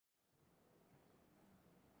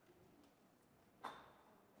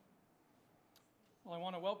Well, I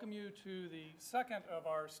want to welcome you to the second of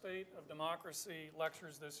our State of Democracy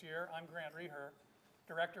lectures this year. I'm Grant Reher,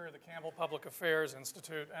 Director of the Campbell Public Affairs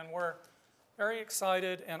Institute, and we're very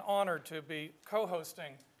excited and honored to be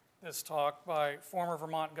co-hosting this talk by former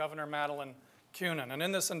Vermont Governor Madeleine Kunin. And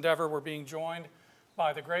in this endeavor, we're being joined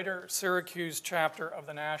by the Greater Syracuse chapter of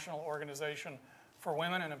the National Organization for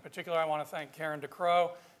Women, and in particular, I want to thank Karen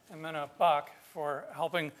DeCrow and Minna Buck for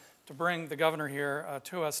helping to bring the governor here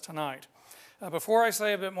to us tonight. Before I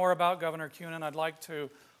say a bit more about Governor Kunin, I'd like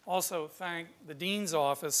to also thank the Dean's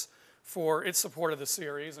Office for its support of the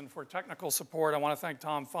series, and for technical support, I want to thank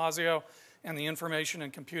Tom Fazio and the Information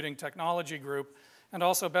and Computing Technology Group, and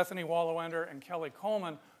also Bethany Wallowender and Kelly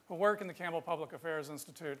Coleman, who work in the Campbell Public Affairs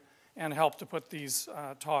Institute and help to put these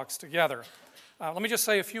talks together. Let me just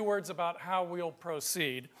say a few words about how we'll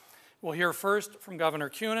proceed. We'll hear first from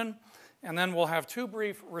Governor Kunin, and then we'll have two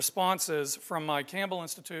brief responses from my Campbell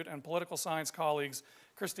Institute and political science colleagues,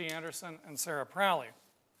 Christy Anderson and Sarah Prowley.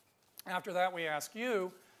 After that, we ask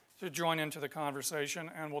you to join into the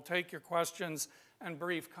conversation, and we'll take your questions and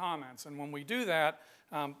brief comments. And when we do that,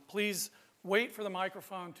 please wait for the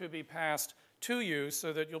microphone to be passed to you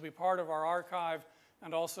so that you'll be part of our archive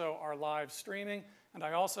and also our live streaming. And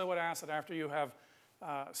I also would ask that after you have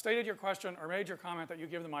stated your question or made your comment, that you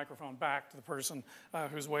give the microphone back to the person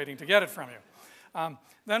who's waiting to get it from you.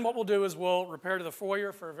 Then what we'll do is we'll repair to the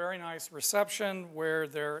foyer for a very nice reception where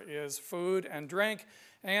there is food and drink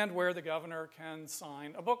and where the governor can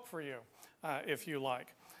sign a book for you if you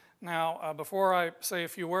like. Now, before I say a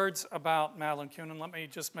few words about Madeleine Kunin, let me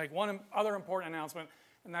just make one other important announcement,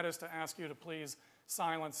 and that is to ask you to please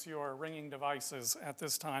silence your ringing devices at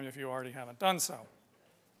this time if you already haven't done so.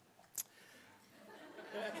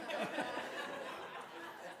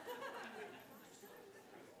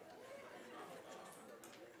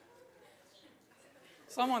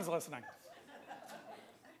 Someone's listening.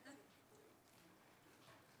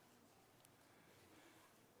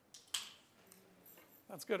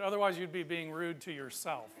 That's good. Otherwise, you'd be being rude to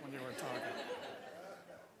yourself when you were talking.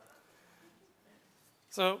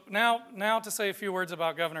 So now to say a few words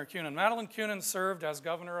about Governor Kunin. Madeleine Kunin served as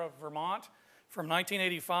governor of Vermont from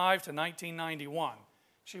 1985 to 1991.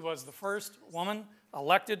 She was the first woman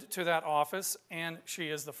elected to that office, and she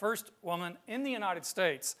is the first woman in the United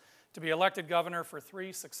States to be elected governor for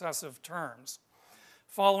 3 successive terms.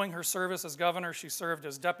 Following her service as governor, she served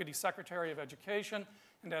as Deputy Secretary of Education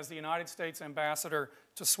and as the United States Ambassador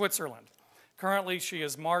to Switzerland. Currently, she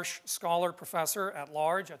is Marsh Scholar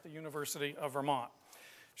Professor-at-Large at the University of Vermont.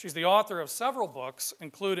 She's the author of several books,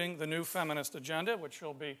 including The New Feminist Agenda, which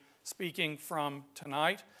she'll be speaking from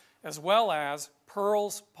tonight, as well as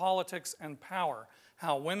Pearls, Politics, and Power,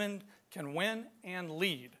 How Women Can Win and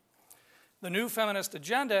Lead. The New Feminist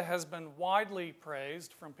Agenda has been widely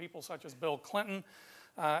praised from people such as Bill Clinton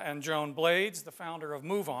and Joan Blades, the founder of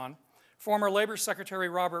Move On. Former Labor Secretary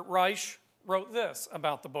Robert Reich wrote this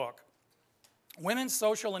about the book. Women's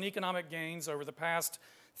social and economic gains over the past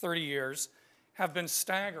 30 years have been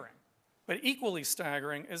staggering, but equally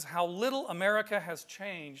staggering is how little America has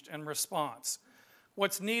changed in response.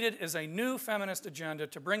 What's needed is a new feminist agenda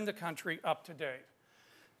to bring the country up to date.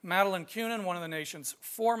 Madeleine Kunin, one of the nation's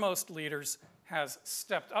foremost leaders, has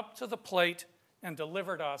stepped up to the plate and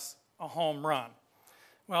delivered us a home run.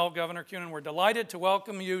 Well, Governor Kunin, we're delighted to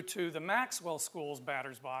welcome you to the Maxwell School's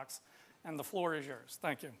Batter's Box, and the floor is yours.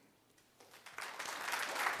 Thank you.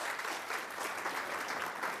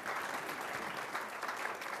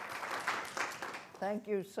 Thank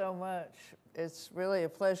you so much. It's really a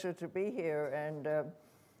pleasure to be here, and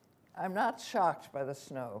I'm not shocked by the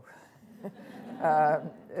snow.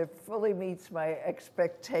 It fully meets my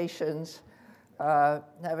expectations,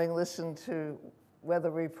 having listened to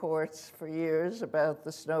weather reports for years about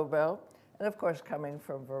the snow belt, and of course coming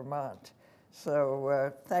from Vermont.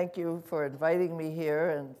 So thank you for inviting me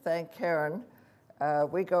here, and thank Karen.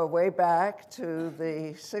 We go way back to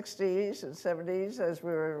the 60s and 70s, as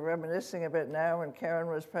we were reminiscing a bit now, when Karen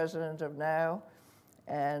was president of NOW.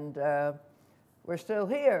 And we're still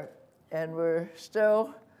here, and we're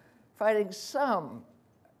still fighting some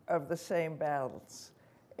of the same battles.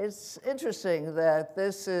 It's interesting that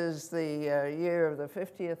this is the year of the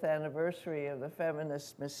 50th anniversary of the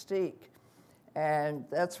feminist mystique, and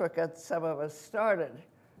that's what got some of us started.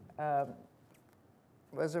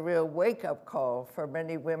 Was a real wake-up call for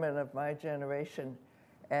many women of my generation,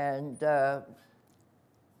 and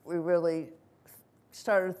we really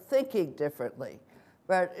started thinking differently.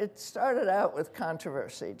 But it started out with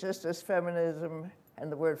controversy, just as feminism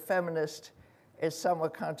and the word feminist is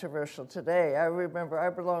somewhat controversial today. I remember I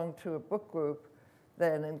belonged to a book group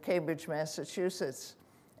then in Cambridge, Massachusetts,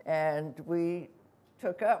 and we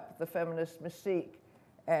took up the feminist mystique.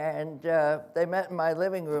 And they met in my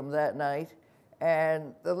living room that night.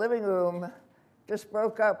 And the living room just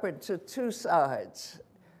broke up into two sides.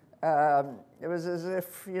 It was as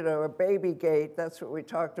if, you know, a baby gate, that's what we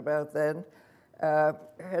talked about then,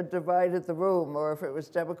 had divided the room, or if it was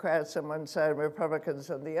Democrats on one side and Republicans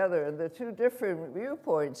on the other. And the two different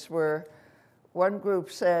viewpoints were, one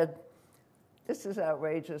group said, this is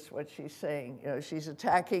outrageous what she's saying. You know, she's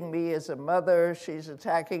attacking me as a mother, she's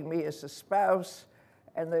attacking me as a spouse,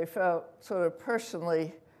 and they felt sort of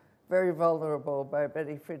personally very vulnerable by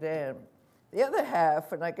Betty Friedan. The other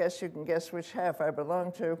half, and I guess you can guess which half I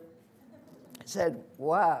belong to, said,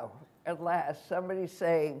 wow, at last, somebody's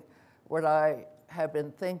saying what I have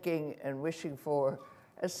been thinking and wishing for,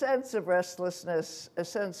 a sense of restlessness, a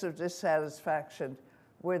sense of dissatisfaction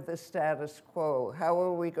with the status quo. How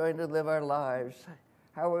are we going to live our lives?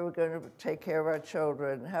 How are we going to take care of our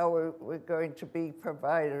children? How are we going to be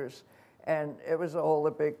providers? And it was all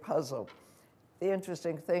a big puzzle. The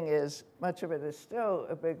interesting thing is, much of it is still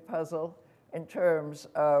a big puzzle in terms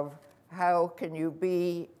of how can you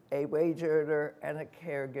be a wage earner and a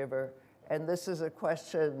caregiver. And this is a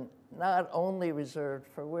question not only reserved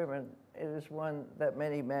for women, it is one that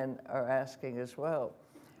many men are asking as well.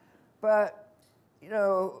 But, you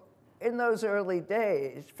know, in those early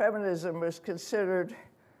days, feminism was considered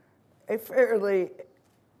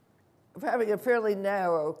having a fairly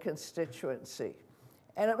narrow constituency.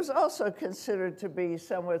 And it was also considered to be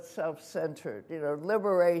somewhat self-centered, you know,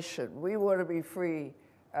 liberation. We want to be free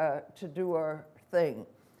to do our thing.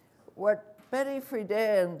 What Betty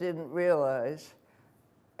Friedan didn't realize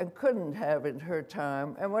and couldn't have in her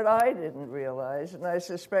time, and what I didn't realize, and I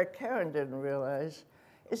suspect Karen didn't realize,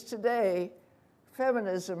 is today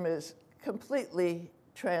feminism is completely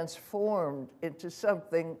transformed into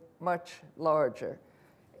something much larger.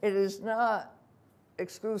 It is not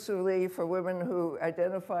exclusively for women who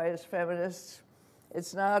identify as feminists.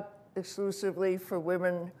 It's not exclusively for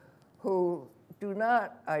women who do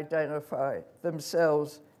not identify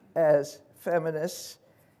themselves as feminists.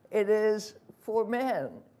 It is for men.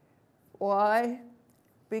 Why?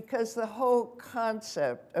 Because the whole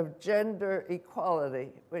concept of gender equality,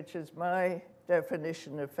 which is my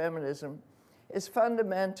definition of feminism, is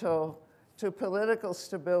fundamental to political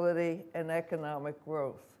stability and economic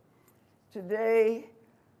growth. Today,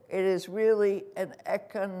 it is really an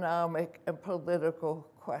economic and political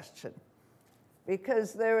question,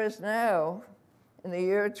 because there is now, in the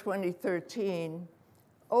year 2013,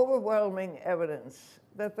 overwhelming evidence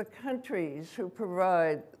that the countries who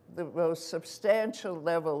provide the most substantial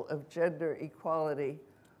level of gender equality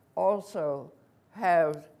also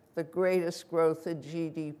have the greatest growth in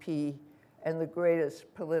GDP and the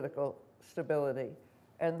greatest political stability.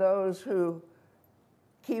 And those who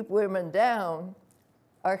keep women down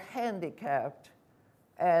are handicapped,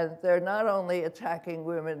 and they're not only attacking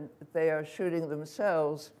women, they are shooting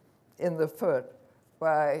themselves in the foot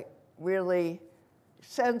by really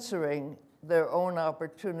censoring their own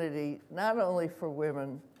opportunity, not only for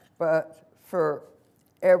women, but for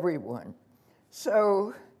everyone.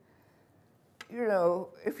 So, you know,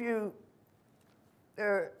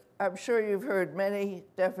 I'm sure you've heard many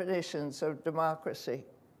definitions of democracy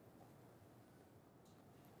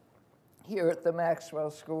here at the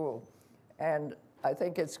Maxwell School. And I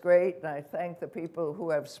think it's great, and I thank the people who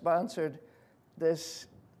have sponsored this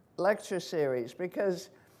lecture series, because,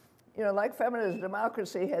 you know, like feminism,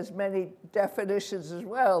 democracy has many definitions as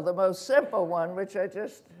well. The most simple one, which I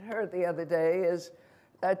just heard the other day, is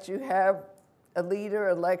that you have a leader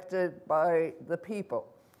elected by the people,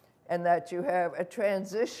 and that you have a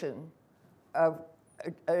transition of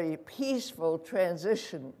a peaceful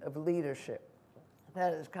transition of leadership.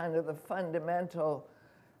 That is kind of the fundamental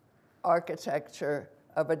architecture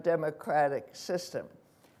of a democratic system.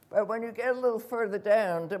 But when you get a little further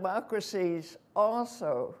down, democracies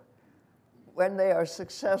also, when they are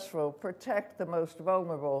successful, protect the most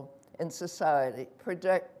vulnerable in society,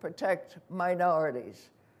 protect minorities,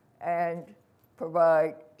 and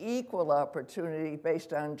provide equal opportunity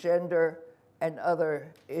based on gender and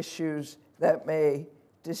other issues that may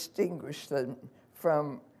distinguish them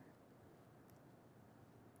from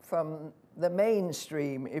the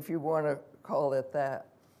mainstream, if you want to call it that.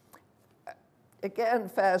 Again,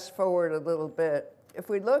 fast forward a little bit. If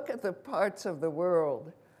we look at the parts of the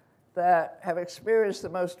world that have experienced the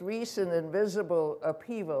most recent and visible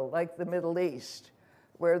upheaval, like the Middle East,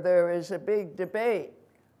 where there is a big debate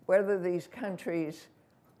whether these countries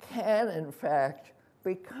can, in fact,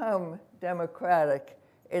 become democratic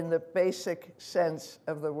in the basic sense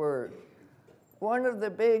of the word. One of the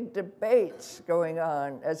big debates going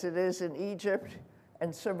on, as it is in Egypt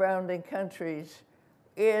and surrounding countries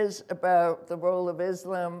is about the role of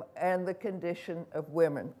Islam and the condition of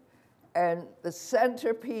women. And the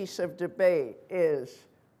centerpiece of debate is,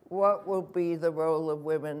 what will be the role of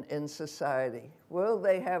women in society? Will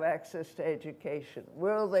they have access to education?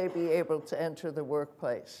 Will they be able to enter the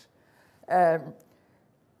workplace?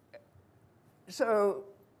 So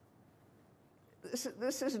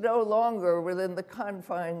this is no longer within the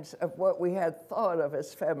confines of what we had thought of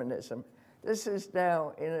as feminism. This is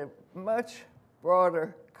now in a much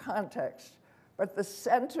broader context. But the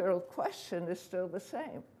central question is still the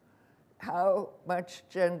same. How much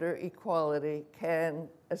gender equality can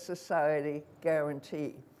a society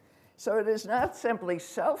guarantee? So it is not simply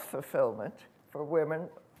self-fulfillment for women.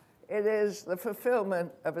 It is the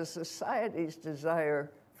fulfillment of a society's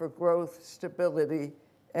desire for growth, stability,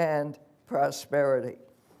 and prosperity.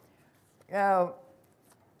 Now,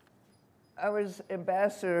 I was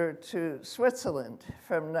ambassador to Switzerland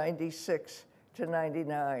from '96 to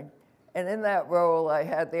 '99. And in that role, I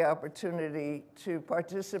had the opportunity to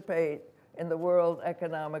participate in the World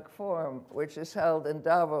Economic Forum, which is held in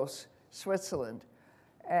Davos, Switzerland.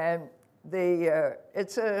 And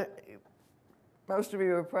most of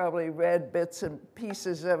you have probably read bits and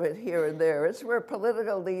pieces of it here and there. It's where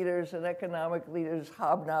political leaders and economic leaders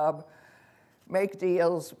hobnob, make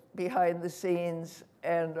deals behind the scenes,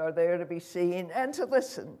 and are there to be seen and to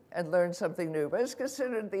listen and learn something new. But it's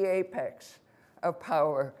considered the apex of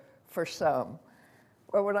power for some.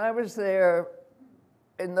 Well, when I was there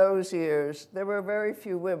in those years, there were very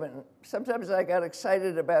few women. Sometimes I got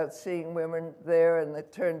excited about seeing women there, and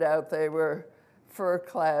it turned out they were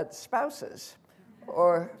fur-clad spouses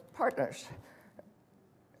or partners.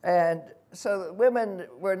 And so women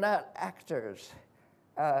were not actors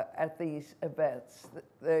at these events.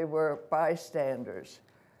 They were bystanders.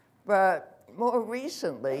 But more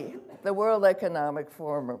recently, the World Economic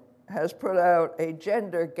Forum has put out a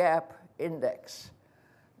gender gap index.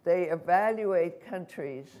 They evaluate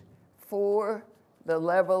countries for the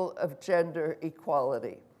level of gender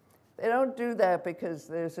equality. They don't do that because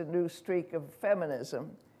there's a new streak of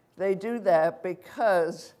feminism. They do that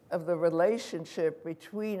because of the relationship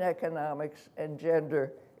between economics and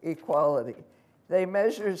gender equality. They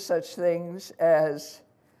measure such things as,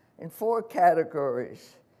 in 4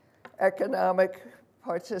 categories: economic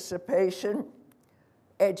participation,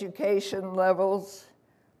 education levels,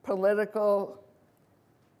 political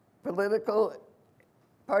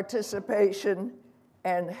participation,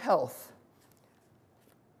 and health.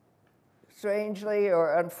 Strangely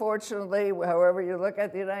or unfortunately, however you look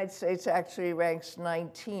at, the United States actually ranks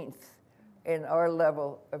 19th in our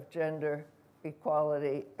level of gender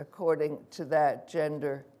equality according to that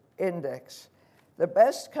gender index. The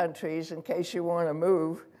best countries, in case you want to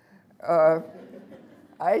move,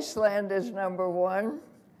 Iceland is #1,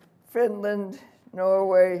 Finland,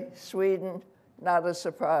 Norway, Sweden. Not a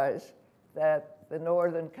surprise that the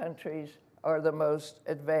northern countries are the most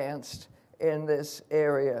advanced in this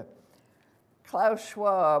area. Klaus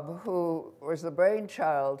Schwab, who was the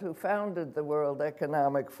brainchild who founded the World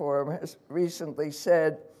Economic Forum, has recently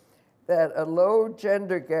said that a low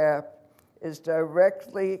gender gap is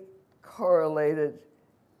directly correlated,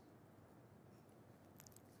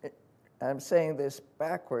 I'm saying this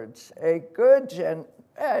backwards, it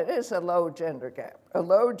is a low gender gap. A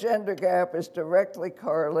low gender gap is directly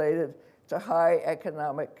correlated to high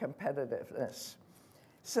economic competitiveness.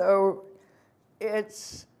 So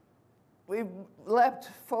we've leapt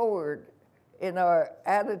forward in our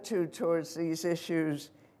attitude towards these issues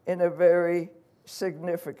in a very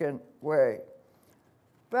significant way.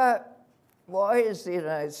 But why is the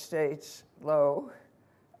United States low?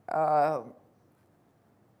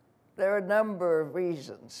 There are a number of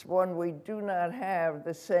reasons. One, we do not have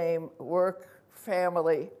the same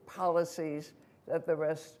work-family policies that the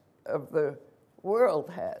rest of the world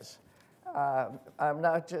has. I'm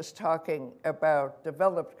not just talking about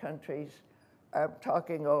developed countries. I'm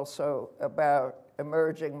talking also about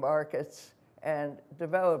emerging markets and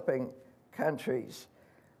developing countries.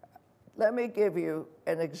 Let me give you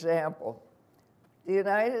an example. The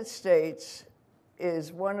United States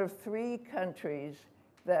is one of 3 countries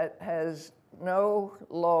that has no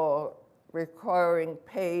law requiring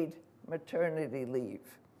paid maternity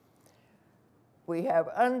leave. We have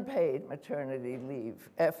unpaid maternity leave,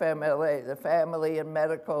 FMLA, the Family and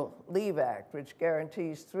Medical Leave Act, which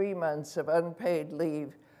guarantees 3 months of unpaid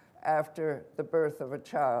leave after the birth of a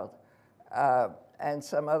child, and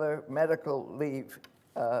some other medical leave,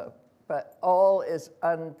 but all is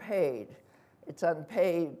unpaid. It's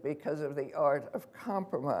unpaid because of the art of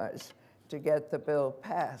compromise to get the bill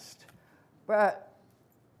passed. But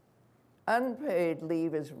unpaid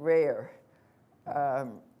leave is rare.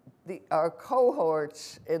 Our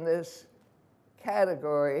cohorts in this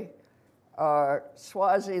category are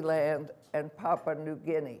Swaziland and Papua New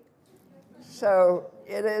Guinea. So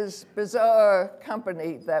it is bizarre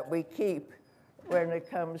company that we keep when it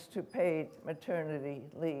comes to paid maternity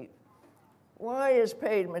leave. Why is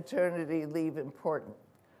paid maternity leave important?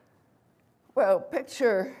 Well,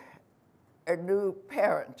 picture a new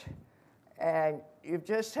parent, and you've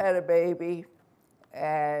just had a baby,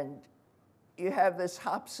 and you have this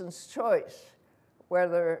Hobson's choice,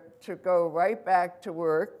 whether to go right back to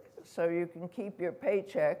work so you can keep your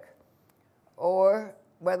paycheck, or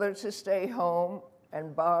whether to stay home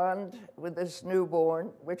and bond with this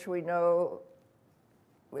newborn, which we know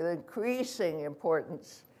with increasing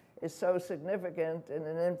importance is so significant in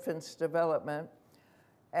an infant's development,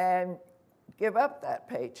 and give up that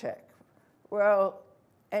paycheck. Well,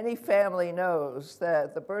 any family knows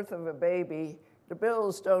that the birth of a baby, the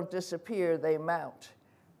bills don't disappear, they mount.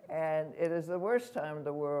 And it is the worst time in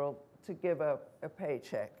the world to give up a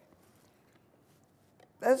paycheck.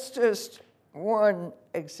 That's just one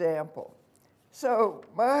example. So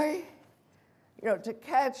to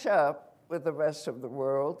catch up with the rest of the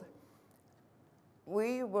world,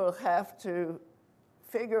 we will have to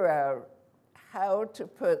figure out how to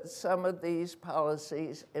put some of these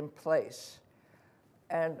policies in place.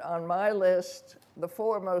 And on my list, the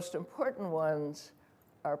 4 most important ones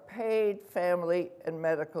are paid family and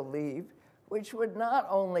medical leave, which would not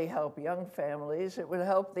only help young families, it would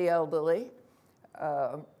help the elderly.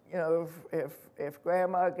 If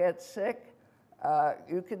grandma gets sick,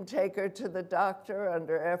 you can take her to the doctor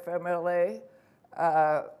under FMLA.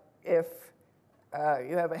 If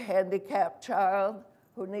you have a handicapped child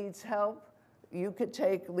who needs help, you could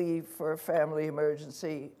take leave for a family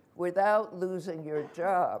emergency without losing your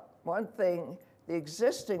job. One thing the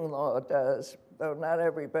existing law does, though not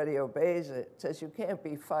everybody obeys it, says you can't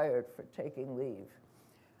be fired for taking leave.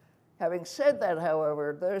 Having said that,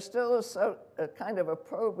 however, there's still a kind of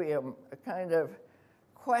opprobrium, a kind of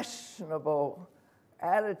questionable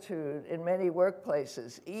attitude in many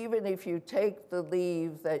workplaces, even if you take the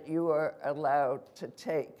leave that you are allowed to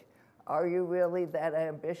take. Are you really that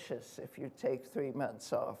ambitious if you take 3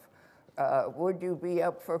 months off? Would you be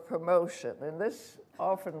up for promotion? And this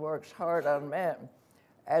often works hard on men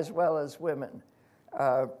as well as women.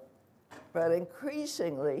 But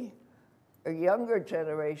increasingly, a younger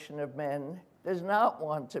generation of men does not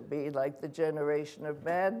want to be like the generation of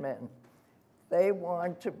madmen. They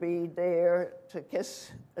want to be there to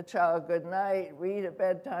kiss a child goodnight, read a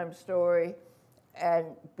bedtime story, and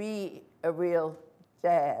be a real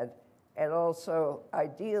dad, and also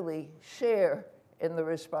ideally share in the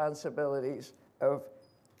responsibilities of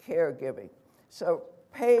caregiving. So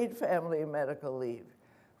paid family and medical leave.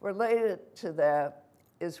 Related to that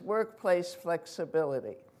is workplace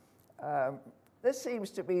flexibility. This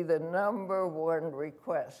seems to be the #1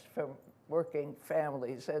 request from working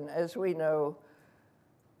families. And as we know,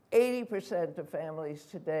 80% of families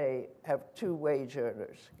today have 2 wage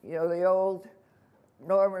earners. You know, the old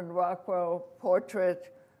Norman Rockwell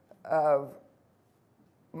portrait of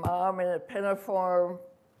mom in a pinafore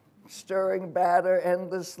stirring batter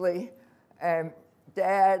endlessly, and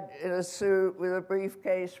dad in a suit with a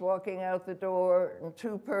briefcase walking out the door, and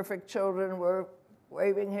 2 perfect children were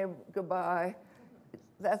waving him goodbye.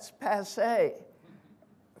 That's passé,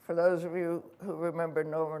 for those of you who remember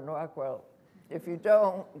Norman Rockwell. If you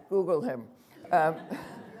don't, Google him.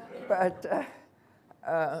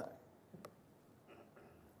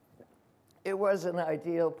 It was an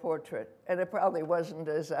ideal portrait, and it probably wasn't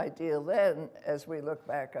as ideal then as we look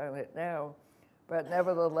back on it now. But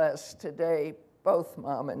nevertheless, today, both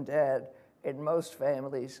mom and dad in most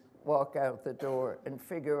families walk out the door and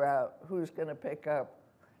figure out who's going to pick up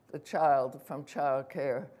the child from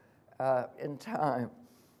childcare in time.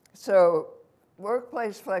 So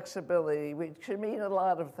workplace flexibility, which can mean a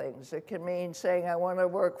lot of things. It can mean saying I want to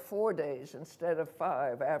work 4 days instead of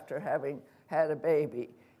 5 after having had a baby.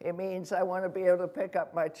 It means I want to be able to pick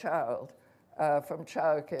up my child from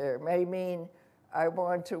childcare. It may mean I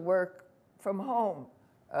want to work from home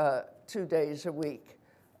 2 days a week.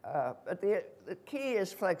 But the key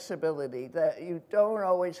is flexibility, that you don't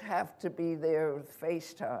always have to be there with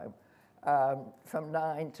FaceTime from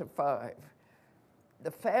 9 to 5.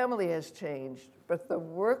 The family has changed, but the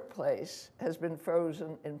workplace has been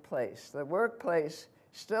frozen in place. The workplace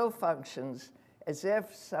still functions as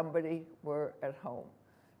if somebody were at home,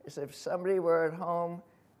 as if somebody were at home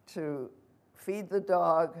to feed the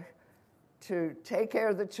dog, to take care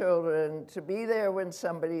of the children, to be there when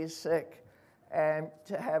somebody is sick, and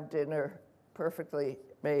to have dinner perfectly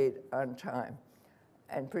made on time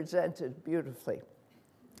and presented beautifully.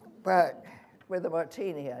 But with a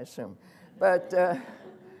martini, I assume. But do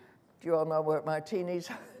you all know what martinis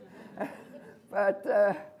are? But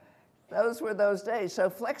those were those days. So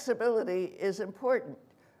flexibility is important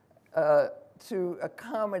to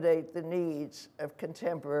accommodate the needs of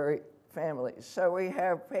contemporary families. So we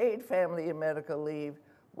have paid family and medical leave,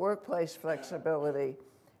 workplace flexibility,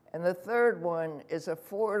 and the third one is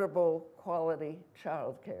affordable quality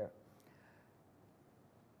childcare.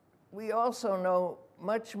 We also know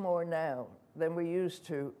much more now than we used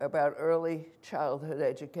to about early childhood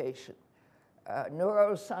education.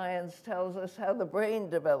 Neuroscience tells us how the brain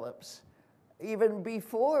develops even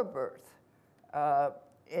before birth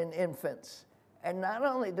in infants. And not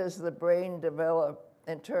only does the brain develop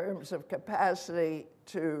in terms of capacity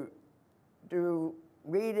to do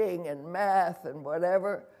reading and math and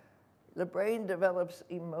whatever, the brain develops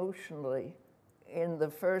emotionally in the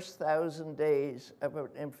first 1,000 days of an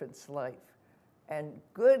infant's life. And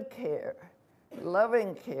good care,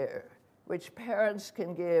 loving care, which parents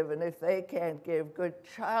can give, and if they can't give, good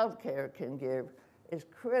child care can give, is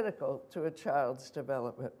critical to a child's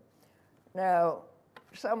development. Now,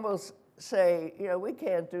 some will say, you know, we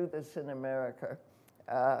can't do this in America.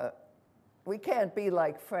 We can't be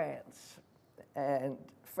like France. And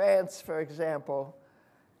France, for example,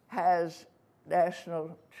 has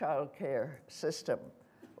national child care system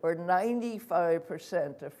where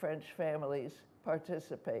 95% of French families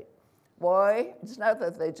participate. Why? It's not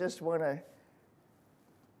that they just want to,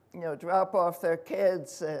 you know, drop off their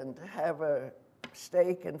kids and have a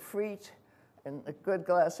steak and frite and a good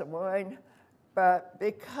glass of wine, but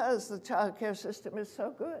because the child care system is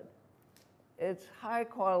so good. It's high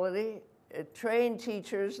quality, it trained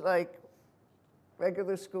teachers like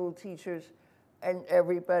regular school teachers, and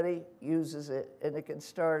everybody uses it, and it can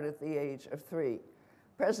start at the age of 3.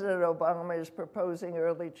 President Obama is proposing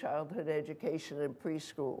early childhood education in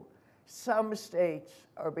preschool. Some states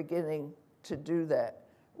are beginning to do that.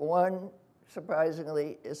 One,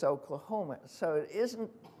 surprisingly, is Oklahoma. So it isn't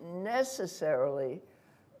necessarily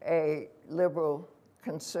a liberal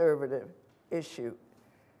conservative issue.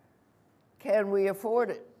 Can we afford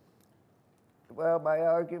it? Well, my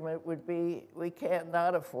argument would be we can't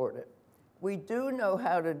not afford it. We do know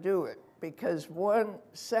how to do it because one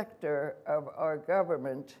sector of our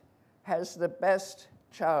government has the best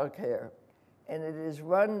child care, and it is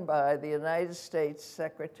run by the United States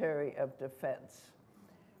Secretary of Defense.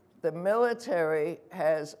 The military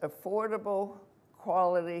has affordable,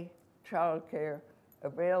 quality child care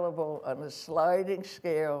available on a sliding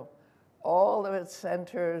scale. All of its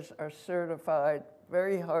centers are certified,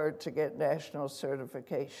 very hard to get national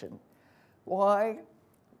certification. Why?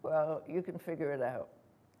 Well, you can figure it out.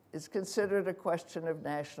 It's considered a question of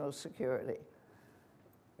national security.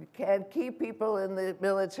 You can't keep people in the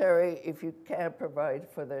military if you can't provide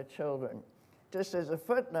for their children. Just as a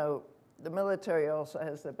footnote, the military also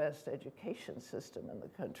has the best education system in the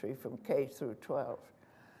country from K through 12.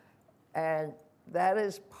 And that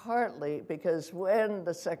is partly because when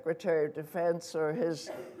the Secretary of Defense or his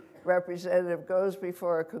representative goes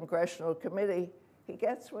before a congressional committee, he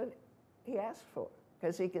gets what he asked for,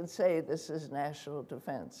 because he can say this is national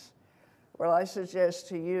defense. Well, I suggest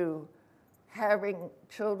to you, having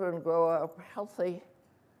children grow up healthy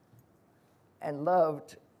and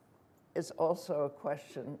loved is also a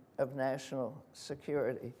question of national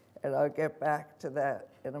security, and I'll get back to that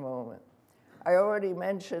in a moment. I already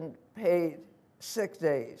mentioned paid sick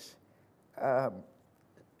days,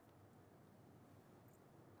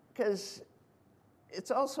 because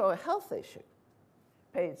it's also a health issue,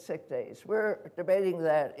 paid sick days. We're debating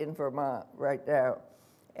that in Vermont right now,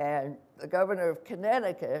 and the governor of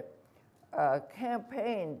Connecticut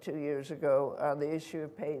campaigned 2 years ago on the issue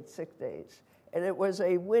of paid sick days, and it was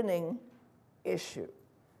a winning issue.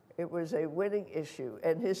 It was a winning issue,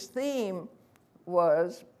 and his theme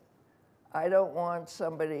was, I don't want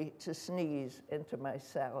somebody to sneeze into my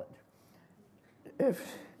salad.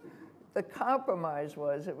 If the compromise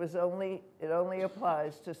was it only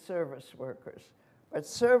applies to service workers, but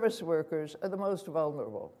service workers are the most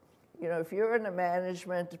vulnerable. You know, if you're in a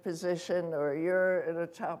management position or you're in a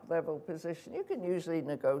top level position, you can usually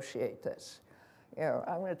negotiate this. You know,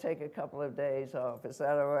 I'm going to take a couple of days off. Is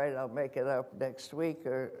that all right? I'll make it up next week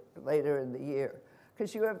or later in the year,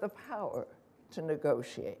 because you have the power to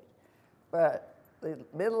negotiate. But the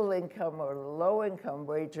middle income or low income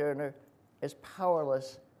wage earner is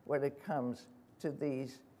powerless when it comes to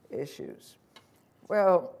these issues.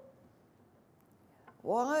 Well,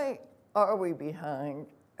 why are we behind,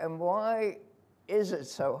 and why is it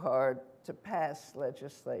so hard to pass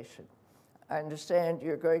legislation? I understand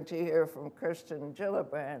you're going to hear from Kirsten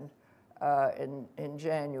Gillibrand in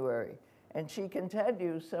January. And she can tell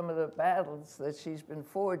you some of the battles that she's been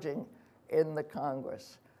forging in the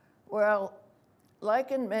Congress. Well,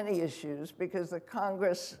 like in many issues, because the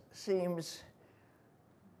Congress seems,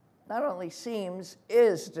 not only seems,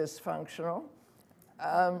 is dysfunctional,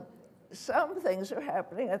 some things are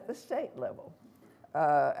happening at the state level.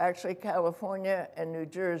 Actually, California and New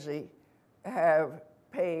Jersey have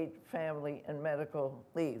paid family and medical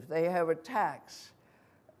leave. They have a tax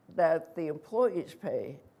that the employees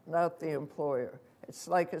pay, not the employer. It's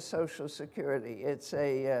like a Social Security. It's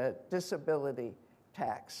a disability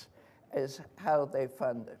tax is how they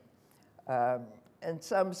fund it. In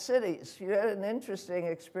some cities, you had an interesting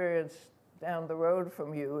experience down the road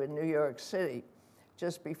from you in New York City,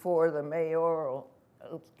 just before the mayoral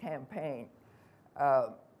campaign.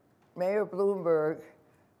 Mayor Bloomberg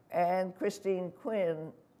and Christine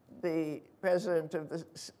Quinn, the president of the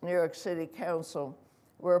New York City Council,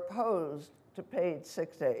 were opposed to paid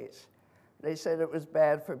sick days. They said it was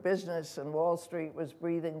bad for business and Wall Street was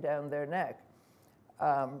breathing down their neck.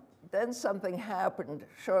 Then something happened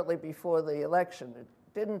shortly before the election. It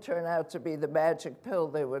didn't turn out to be the magic pill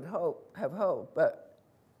they would have hoped, but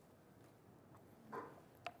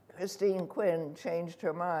Christine Quinn changed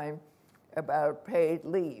her mind about paid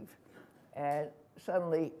leave, and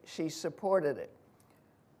suddenly she supported it.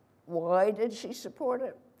 Why did she support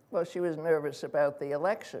it? Well, she was nervous about the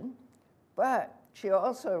election, but she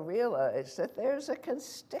also realized that there's a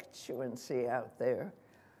constituency out there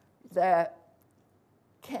that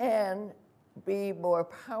can be more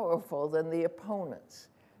powerful than the opponents.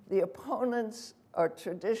 The opponents are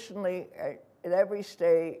traditionally, in every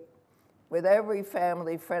state, with every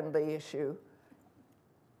family-friendly issue,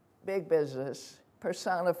 big business,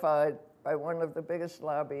 personified by one of the biggest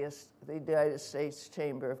lobbyists, the United States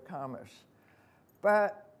Chamber of Commerce.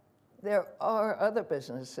 But there are other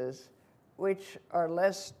businesses which are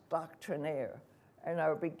less doctrinaire and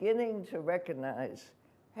are beginning to recognize,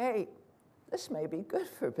 hey, this may be good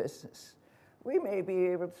for business. We may be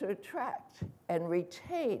able to attract and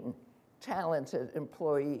retain talented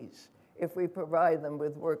employees if we provide them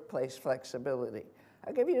with workplace flexibility.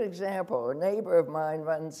 I'll give you an example. A neighbor of mine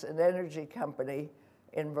runs an energy company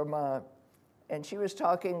in Vermont, and she was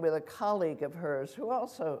talking with a colleague of hers who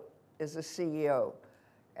also is a CEO.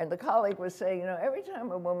 And the colleague was saying, you know, every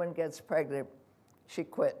time a woman gets pregnant, she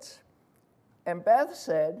quits. And Beth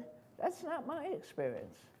said, that's not my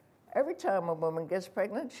experience. Every time a woman gets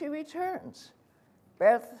pregnant, she returns.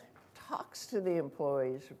 Beth talks to the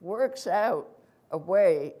employees, works out a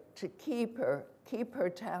way to keep her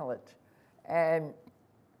talent. And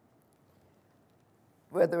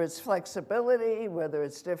whether it's flexibility, whether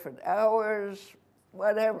it's different hours,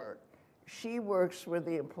 whatever, she works with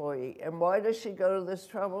the employee. And why does she go to this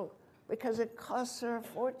trouble? Because it costs her a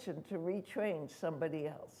fortune to retrain somebody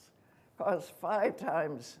else. It costs 5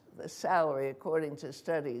 times the salary, according to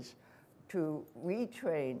studies, to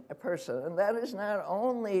retrain a person. And that is not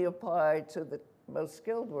only applied to the most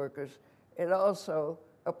skilled workers, it also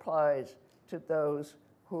applies to those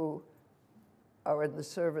who are in the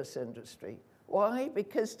service industry. Why?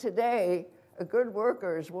 Because today, a good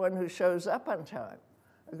worker is one who shows up on time.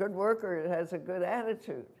 A good worker has a good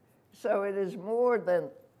attitude. So it is more than,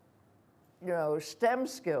 you know, STEM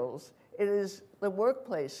skills. It is the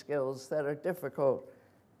workplace skills that are difficult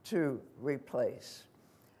to replace.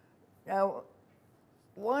 Now,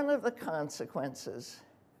 one of the consequences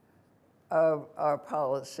of our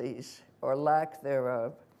policies, or lack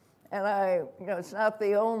thereof, and it's not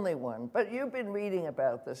the only one, but you've been reading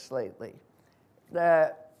about this lately,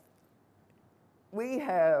 that we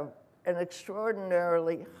have an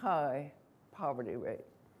extraordinarily high poverty rate.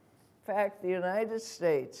 In fact, the United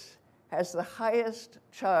States has the highest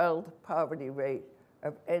child poverty rate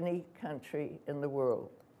of any country in the world,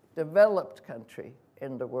 developed country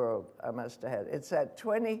in the world, I must add. It's at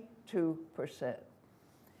 22%.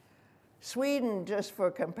 Sweden, just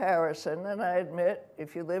for comparison, and I admit,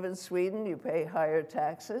 if you live in Sweden, you pay higher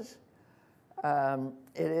taxes. It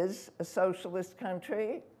is a socialist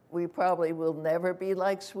country. We probably will never be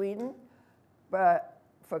like Sweden, but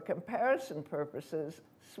for comparison purposes,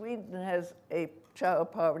 Sweden has a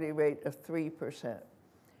child poverty rate of 3%.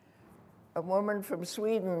 A woman from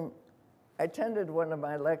Sweden attended one of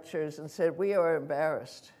my lectures and said, we are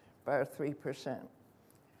embarrassed by our 3%.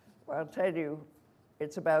 Well, I'll tell you,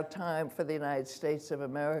 it's about time for the United States of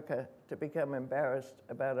America to become embarrassed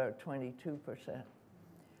about our 22%.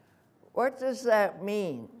 What does that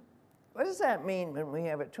mean? What does that mean when we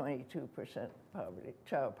have a 22%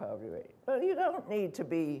 child poverty rate? Well, you don't need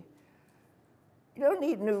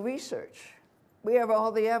new research. we have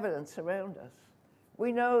all the evidence around us.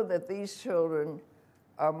 We know that these children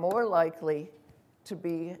are more likely to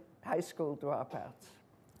be high school dropouts.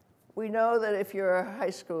 We know that if you're a high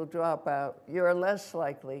school dropout, you're less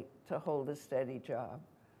likely to hold a steady job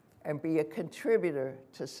and be a contributor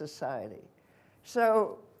to society.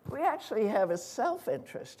 So we actually have a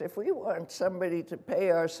self-interest. If we want somebody to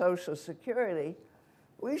pay our Social Security,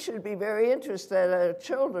 we should be very interested that our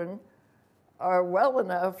children are well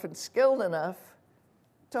enough and skilled enough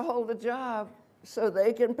to hold a job so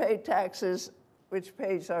they can pay taxes, which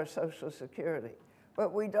pays our Social Security.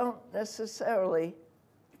 But we don't necessarily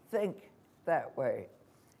think that way.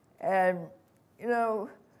 And, you know,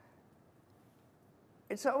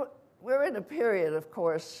 we're in a period, of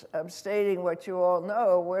course, I'm stating what you all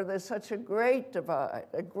know, where there's such a great divide,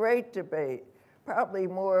 a great debate, probably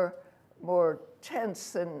more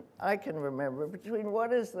tense than I can remember, between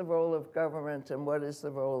what is the role of government and what is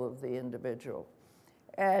the role of the individual.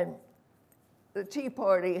 And the Tea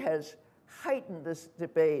Party has heightened this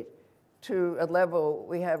debate to a level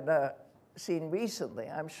we have not seen recently.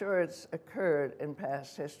 I'm sure it's occurred in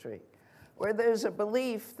past history, where there's a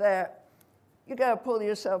belief that you got to pull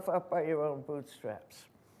yourself up by your own bootstraps.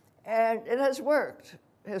 And it has worked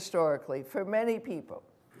historically for many people,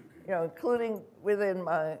 you know, including within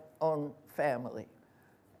my own family.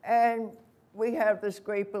 And we have this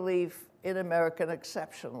great belief in American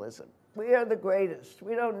exceptionalism. We are the greatest.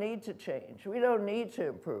 We don't need to change. We don't need to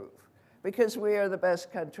improve because we are the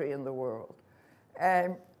best country in the world.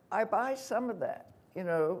 And I buy some of that. You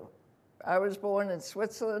know, I was born in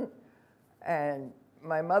Switzerland, and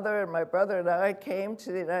my mother and my brother and I came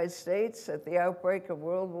to the United States at the outbreak of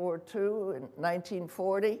World War II in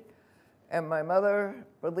 1940. And my mother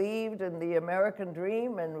believed in the American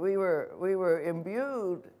dream, and we were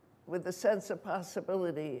imbued with the sense of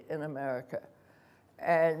possibility in America.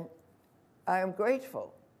 And I am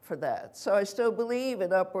grateful for that. So I still believe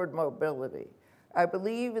in upward mobility. I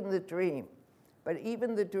believe in the dream. But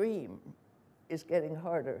even the dream is getting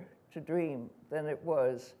harder to dream than it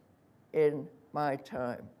was in my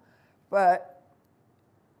time. But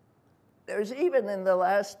there's even in the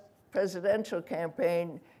last presidential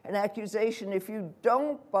campaign an accusation, if you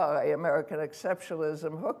don't buy American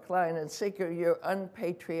exceptionalism, hook, line, and sinker, you're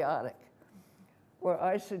unpatriotic. Well,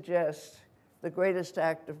 I suggest the greatest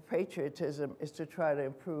act of patriotism is to try to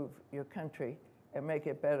improve your country and make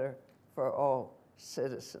it better for all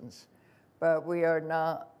citizens. But we are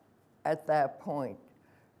not at that point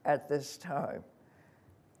at this time.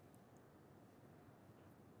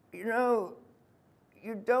 You know,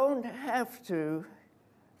 you don't have to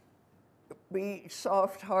be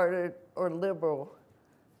soft-hearted or liberal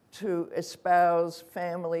to espouse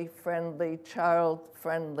family-friendly,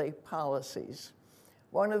 child-friendly policies.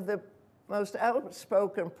 One of the most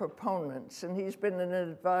outspoken proponents, and he's been an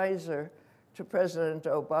advisor to President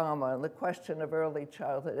Obama on the question of early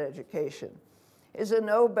childhood education, is a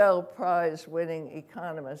Nobel Prize-winning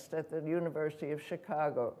economist at the University of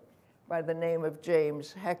Chicago by the name of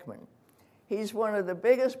James Heckman. He's one of the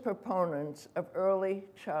biggest proponents of early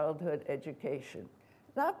childhood education,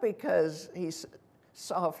 not because he's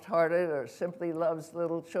soft-hearted or simply loves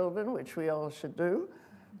little children, which we all should do,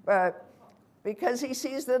 but because he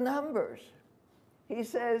sees the numbers. He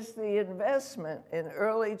says the investment in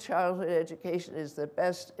early childhood education is the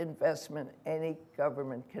best investment any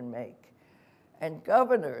government can make. And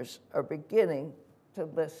governors are beginning to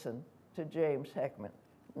listen to James Heckman.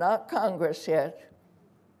 Not Congress yet,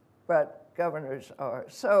 but governors are.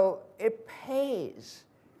 So it pays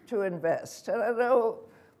to invest. And I know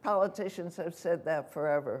politicians have said that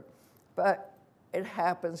forever, but it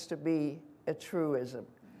happens to be a truism.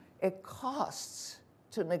 It costs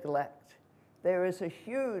to neglect. There is a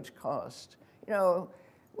huge cost. You know,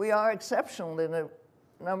 we are exceptional in a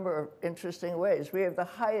number of interesting ways. We have the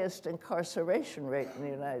highest incarceration rate in the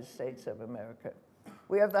United States of America.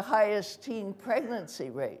 We have the highest teen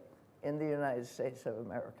pregnancy rate in the United States of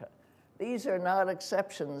America. These are not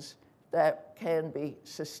exceptions that can be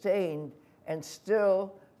sustained and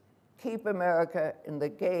still keep America in the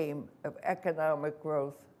game of economic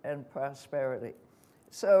growth and prosperity.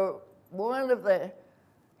 So one of the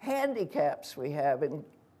handicaps we have in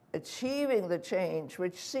achieving the change,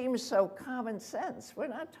 which seems so common sense, we're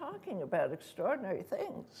not talking about extraordinary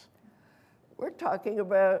things. We're talking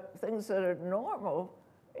about things that are normal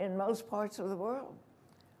in most parts of the world.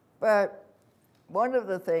 But one of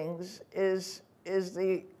the things is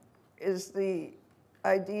the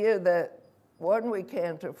idea that, one, we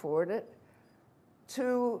can't afford it.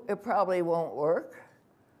 Two, it probably won't work.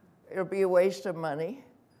 It'll be a waste of money.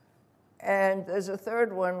 And there's a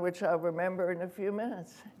third one, which I'll remember in a few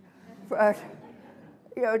minutes. But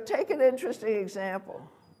You know, take an interesting example.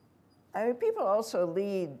 I mean, people also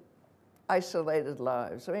lead isolated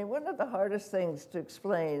lives. I mean, one of the hardest things to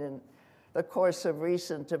explain in the course of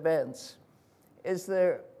recent events is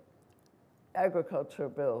the agriculture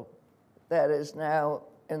bill that is now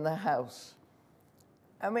in the House.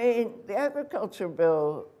 I mean, the agriculture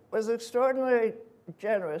bill was extraordinarily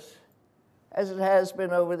generous, as it has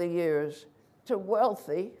been over the years, to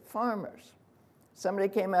wealthy farmers. Somebody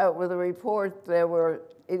came out with a report, there were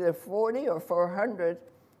either 40 or 400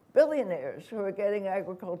 billionaires who are getting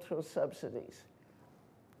agricultural subsidies.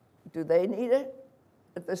 Do they need it?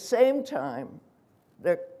 At the same time,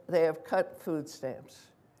 they have cut food stamps.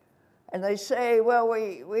 And they say, well,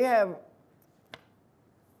 we have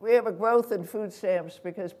a growth in food stamps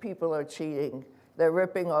because people are cheating. They're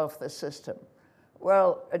ripping off the system.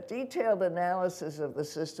 Well, a detailed analysis of the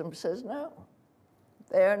system says no.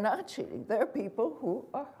 They are not cheating. They're people who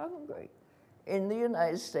are hungry in the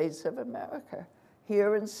United States of America,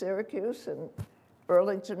 here in Syracuse and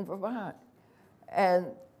Burlington, Vermont. And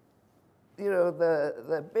you know,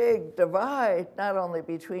 the big divide, not only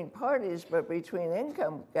between parties, but between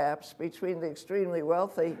income gaps, between the extremely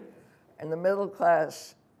wealthy and the middle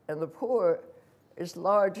class and the poor, is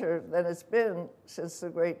larger than it's been since the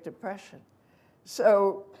Great Depression.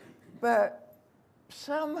 So, but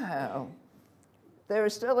somehow, there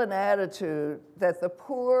is still an attitude that the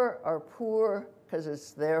poor are poor because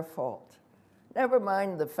it's their fault. Never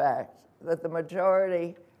mind the fact that the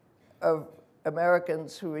majority of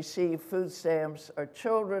Americans who receive food stamps are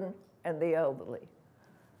children and the elderly.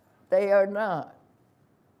 They have not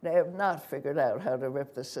figured out how to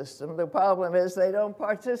rip the system. The problem is they don't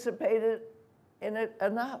participate in it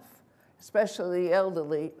enough, especially the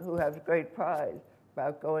elderly who have great pride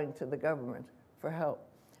about going to the government for help.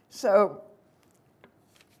 So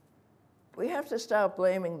we have to stop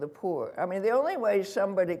blaming the poor. I mean, the only way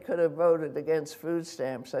somebody could have voted against food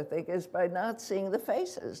stamps, I think, is by not seeing the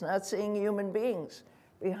faces, not seeing human beings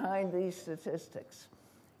behind these statistics.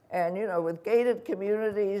 And, you know, with gated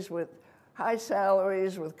communities, with high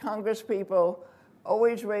salaries, with congresspeople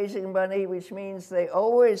always raising money, which means they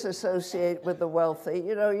always associate with the wealthy.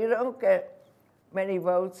 You know, you don't get many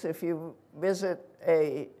votes if you visit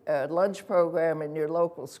a lunch program in your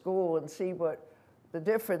local school and see what the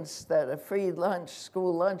difference that a free lunch,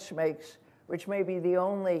 school lunch makes, which may be the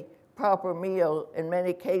only proper meal in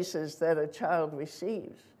many cases that a child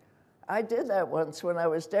receives. I did that once when I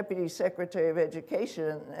was Deputy Secretary of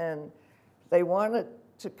Education, and they wanted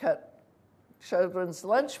to cut children's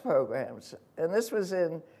lunch programs. And this was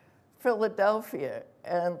in Philadelphia,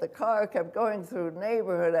 and the car kept going through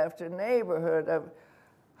neighborhood after neighborhood of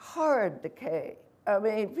horrid decay. I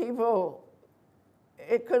mean, people,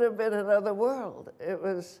 it could have been another world. It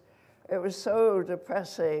was so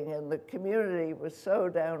depressing, and the community was so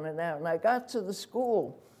down and out. And I got to the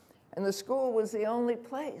school, and the school was the only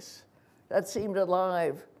place that seemed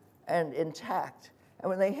alive and intact. And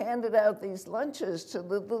when they handed out these lunches to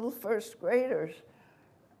the little first graders,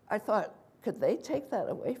 I thought, could they take that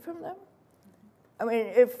away from them? I mean,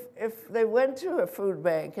 if they went to a food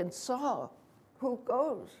bank and saw who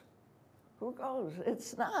goes,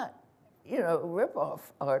 it's not, you know,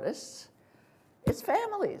 rip-off artists. It's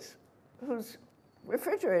families whose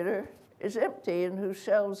refrigerator is empty and whose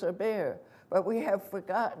shelves are bare. But we have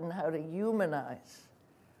forgotten how to humanize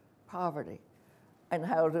poverty and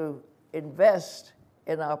how to invest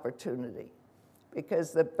in opportunity.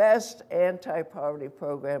 Because the best anti-poverty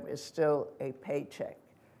program is still a paycheck.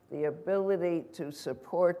 The ability to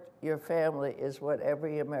support your family is what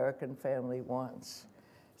every American family wants.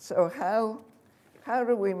 So how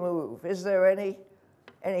do we move? Is there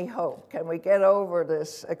any hope? Can we get over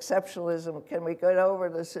this exceptionalism? Can we get over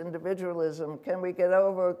this individualism? Can we get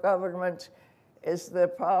over government is the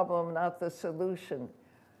problem, not the solution?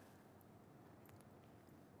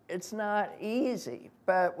 It's not easy,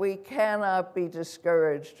 but we cannot be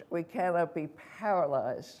discouraged. We cannot be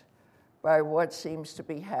paralyzed by what seems to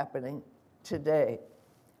be happening today.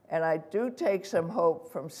 And I do take some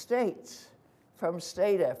hope from states, from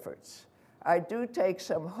state efforts. I do take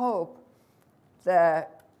some hope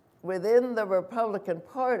that within the Republican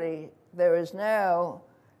Party, there is now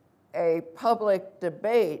a public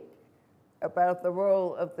debate about the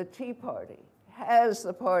role of the Tea Party. Has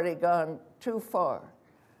the party gone too far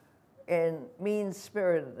in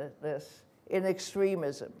mean-spiritedness, in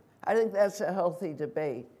extremism? I think that's a healthy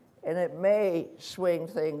debate, and it may swing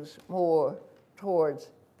things more towards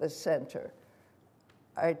the center.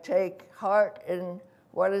 I take heart in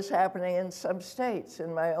what is happening in some states.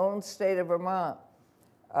 In my own state of Vermont,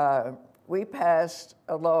 we passed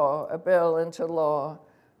a bill into law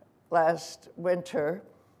last winter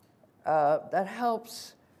that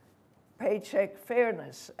helps Paycheck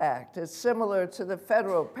Fairness Act. It's similar to the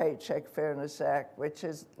federal Paycheck Fairness Act, which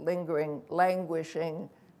is lingering, languishing,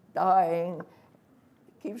 dying.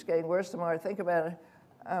 It keeps getting worse the more I think about it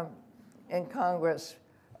in Congress.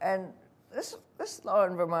 And this law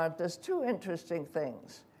in Vermont does two interesting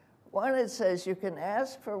things. One, it says you can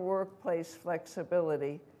ask for workplace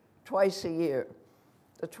flexibility twice a year.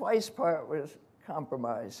 The twice part was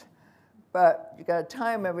compromise. But you got to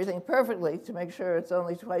time everything perfectly to make sure it's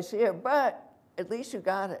only twice a year, but at least you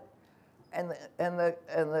got it. And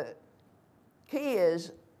the key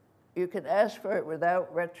is you can ask for it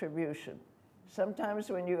without retribution. Sometimes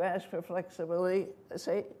when you ask for flexibility, they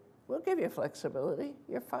say, we'll give you flexibility,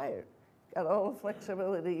 you're fired. Got all the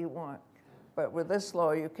flexibility you want. But with this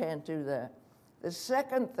law, you can't do that. The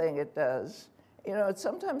second thing it does, you know, it's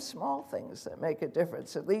sometimes small things that make a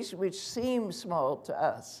difference, at least which seem small to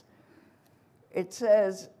us. It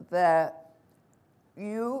says that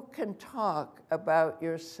you can talk about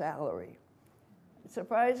your salary. It's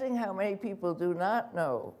surprising how many people do not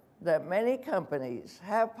know that many companies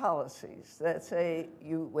have policies that say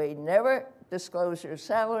you may never disclose your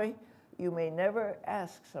salary, you may never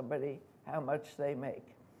ask somebody how much they make.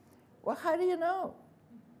 Well, how do you know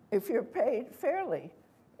if you're paid fairly,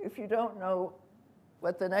 if you don't know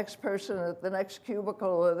what the next person at the next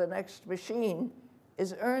cubicle or the next machine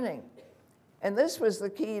is earning? And this was the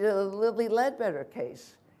key to the Lily Ledbetter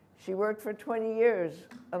case. She worked for 20 years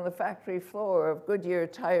on the factory floor of Goodyear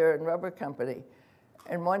Tire and Rubber Company.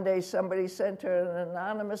 And one day somebody sent her an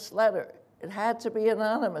anonymous letter. It had to be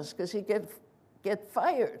anonymous because he'd get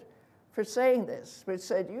fired for saying this, which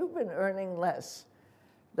said, you've been earning less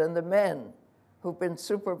than the men who've been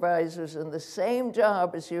supervisors in the same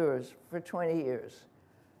job as yours for 20 years.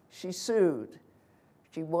 She sued.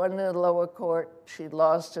 She won in the lower court. She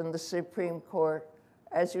lost in the Supreme Court.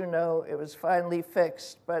 As you know, it was finally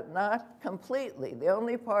fixed, but not completely. The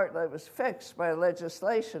only part that was fixed by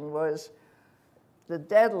legislation was the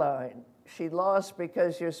deadline. She lost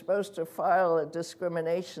because you're supposed to file a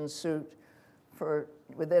discrimination suit for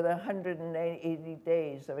within 180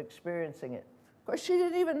 days of experiencing it. Of course, she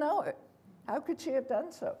didn't even know it. How could she have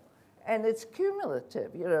done so? And it's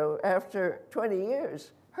cumulative. You know, after 20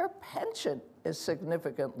 years, her pension is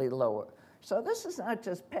significantly lower. So this is not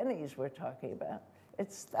just pennies we're talking about.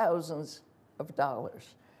 It's thousands of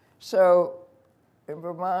dollars. So in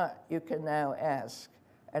Vermont, you can now ask,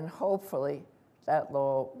 and hopefully that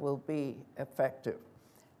law will be effective.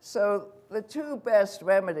 So the two best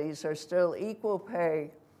remedies are still equal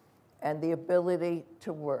pay and the ability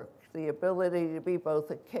to work, the ability to be both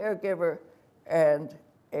a caregiver and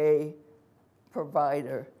a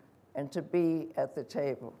provider, and to be at the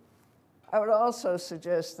table. I would also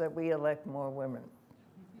suggest that we elect more women.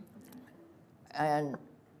 And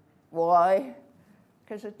why?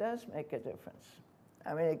 Because it does make a difference.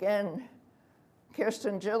 I mean, again,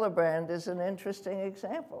 Kirsten Gillibrand is an interesting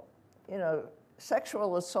example. You know,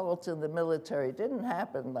 sexual assault in the military didn't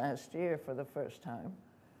happen last year for the first time.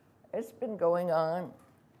 It's been going on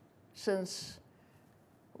since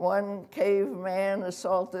one caveman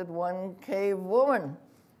assaulted one cave woman,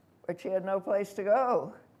 but she had no place to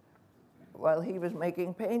go while he was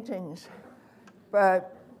making paintings.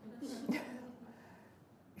 But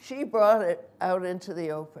she brought it out into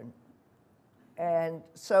the open. And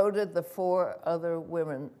so did the 4 other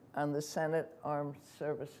women on the Senate Armed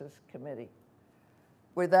Services Committee.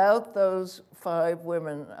 Without those 5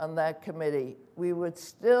 women on that committee, we would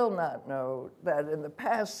still not know that in the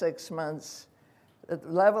past 6 months, the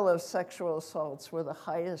level of sexual assaults were the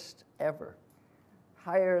highest ever,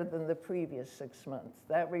 higher than the previous 6 months.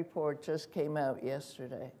 That report just came out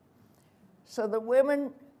yesterday. So the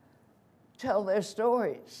women tell their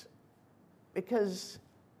stories because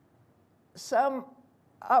some,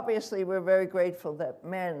 obviously, we're very grateful that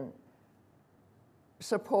men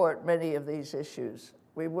support many of these issues.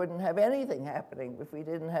 We wouldn't have anything happening if we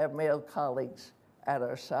didn't have male colleagues at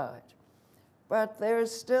our side. But there's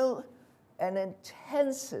still an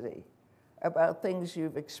intensity about things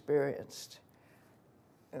you've experienced.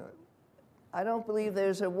 I don't believe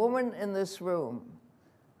there's a woman in this room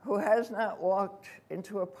who has not walked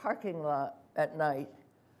into a parking lot at night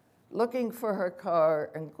looking for her car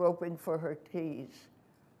and groping for her keys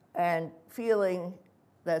and feeling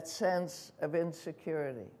that sense of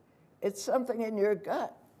insecurity. It's something in your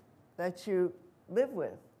gut that you live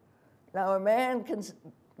with. Now, a man can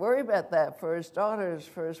worry about that for his daughters,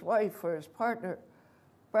 for his wife, for his partner,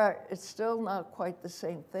 but it's still not quite the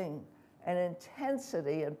same thing. And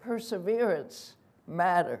intensity and perseverance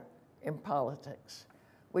matter in politics.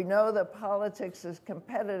 We know that politics is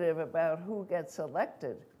competitive about who gets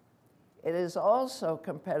elected. It is also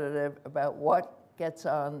competitive about what gets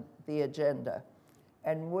on the agenda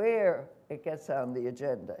and where it gets on the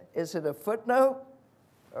agenda. Is it a footnote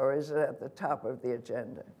or is it at the top of the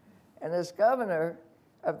agenda? And as governor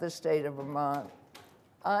of the state of Vermont,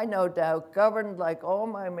 I no doubt governed like all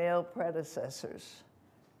my male predecessors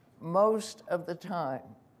most of the time.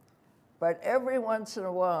 But every once in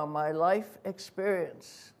a while, my life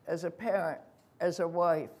experience as a parent, as a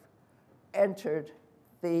wife, entered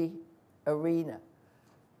the arena.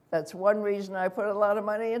 That's one reason I put a lot of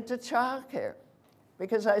money into childcare,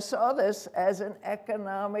 because I saw this as an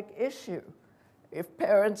economic issue. If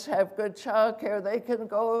parents have good childcare, they can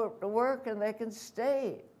go to work and they can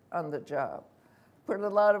stay on the job. Put a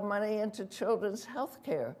lot of money into children's health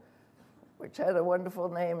care, which had a wonderful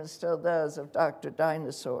name and still does, of Dr.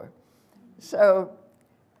 Dinosaur. So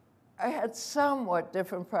I had somewhat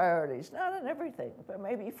different priorities, not in everything, but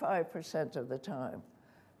maybe 5% of the time.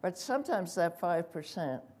 But sometimes that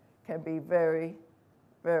 5% can be very,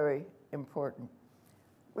 very important.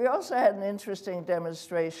 We also had an interesting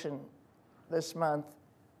demonstration this month,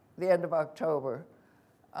 the end of October,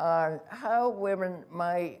 on how women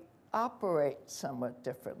might operate somewhat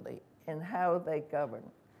differently in how they govern.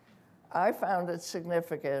 I found it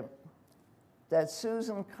significant that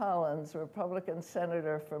Susan Collins, Republican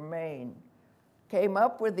senator from Maine, came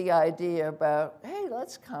up with the idea about, hey,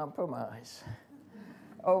 let's compromise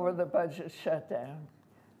over the budget shutdown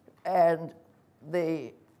and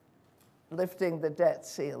the lifting the debt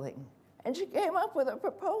ceiling. And she came up with a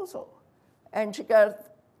proposal. And she got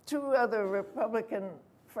 2 other Republican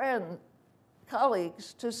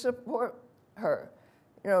colleagues to support her.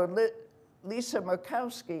 You know, Lisa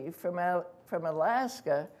Murkowski from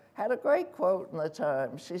Alaska had a great quote in the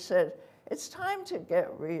Times. She said, "It's time to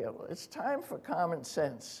get real. It's time for common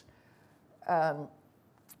sense.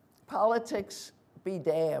 Politics be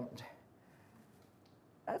damned."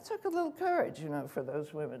 That took a little courage, you know, for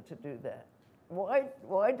those women to do that.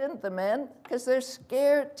 Why didn't the men? Because they're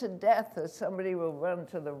scared to death that somebody will run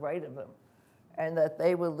to the right of them and that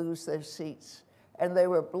they will lose their seats. And they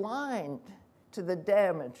were blind to the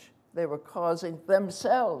damage they were causing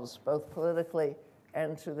themselves, both politically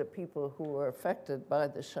and to the people who were affected by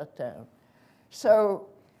the shutdown. So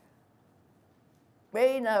it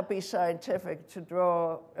may not be scientific to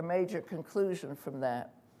draw a major conclusion from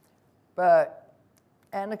that, but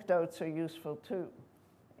anecdotes are useful too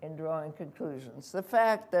in drawing conclusions. The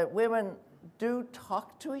fact that women do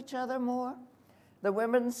talk to each other more. The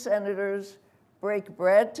women senators break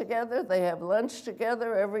bread together. They have lunch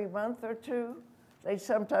together every month or 2. They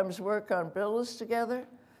sometimes work on bills together.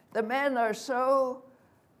 The men are so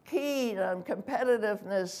keen on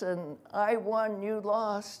competitiveness and I won, you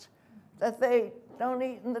lost, that they don't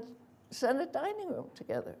eat in the Senate dining room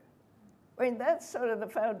together. I mean, that's sort of the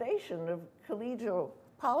foundation of collegial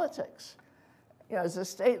politics. You know, as a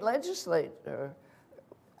state legislator,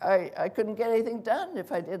 I couldn't get anything done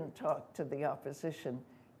if I didn't talk to the opposition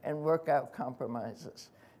and work out compromises.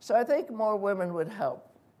 So I think more women would help.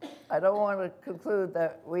 I don't want to conclude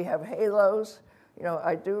that we have halos. You know,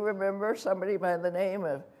 I do remember somebody by the name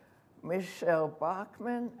of Michelle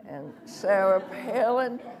Bachmann and Sarah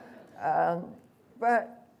Palin,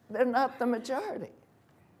 but they're not the majority.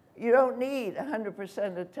 You don't need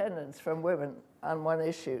 100% attendance from women on one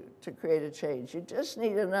issue to create a change. You just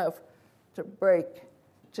need enough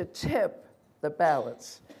to tip the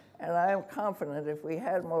balance. And I am confident if we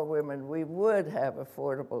had more women, we would have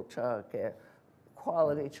affordable childcare,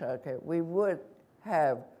 quality childcare. We would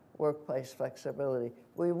have workplace flexibility.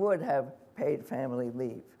 We would have paid family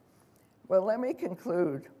leave. Well, let me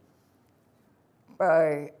conclude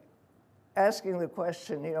by asking the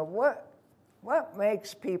question, you know, what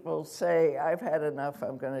makes people say, I've had enough,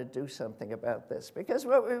 I'm going to do something about this? Because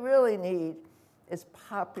what we really need is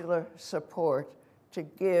popular support to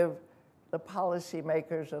give the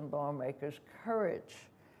policymakers and lawmakers courage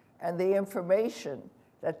and the information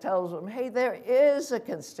that tells them, hey, there is a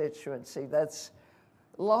constituency that's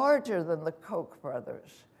larger than the Koch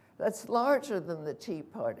brothers, that's larger than the Tea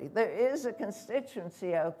Party. There is a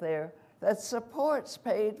constituency out there that supports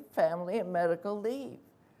paid family and medical leave.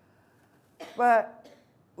 But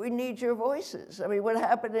we need your voices. I mean, what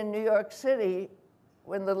happened in New York City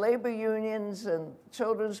when the labor unions and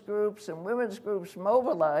children's groups and women's groups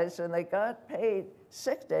mobilized and they got paid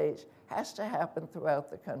sick days has to happen throughout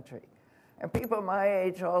the country. And people my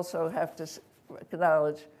age also have to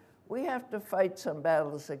acknowledge we have to fight some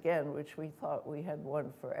battles again, which we thought we had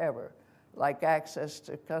won forever, like access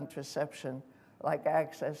to contraception, like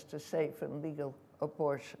access to safe and legal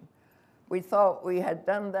abortion. We thought we had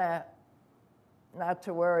done that, not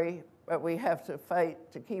to worry, but we have to fight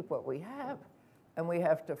to keep what we have, and we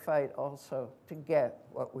have to fight also to get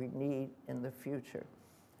what we need in the future.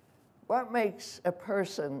 What makes a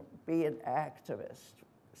person be an activist?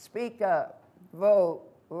 Speak up, vote,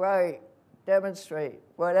 write, demonstrate,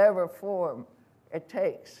 whatever form it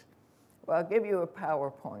takes. Well, I'll give you a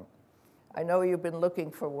PowerPoint. I know you've been looking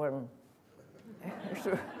for one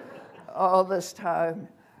all this time,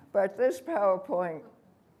 but this PowerPoint,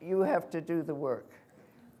 you have to do the work.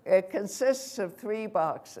 It consists of 3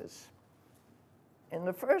 boxes. In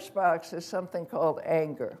the first box is something called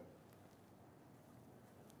anger.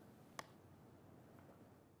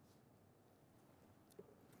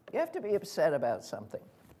 You have to be upset about something.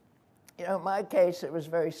 You know, in my case, it was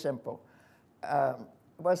very simple. It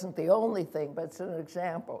wasn't the only thing, but it's an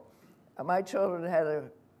example. My children had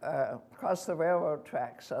to cross the railroad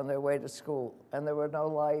tracks on their way to school, and there were no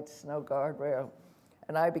lights, no guardrail,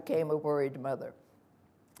 and I became a worried mother.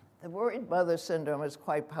 The worried mother syndrome is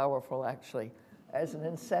quite powerful, actually, as an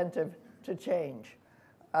incentive to change.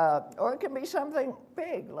 Or it can be something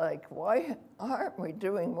big, like, why aren't we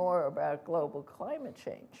doing more about global climate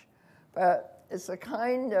change? But it's the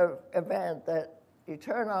kind of event that you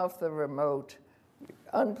turn off the remote, you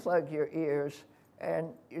unplug your ears, and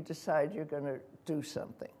you decide you're going to do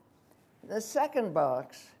something. The second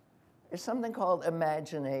box is something called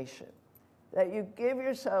imagination, that you give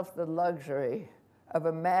yourself the luxury of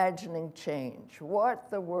imagining change, what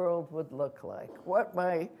the world would look like, what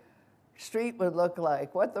my street would look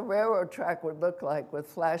like, what the railroad track would look like with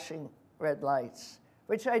flashing red lights,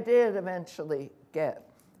 which I did eventually get,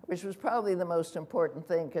 which was probably the most important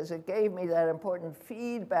thing because it gave me that important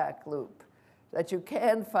feedback loop that you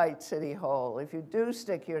can fight City Hall. If you do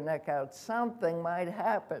stick your neck out, something might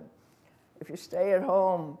happen. If you stay at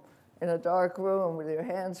home in a dark room with your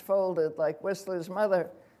hands folded like Whistler's mother,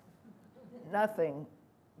 nothing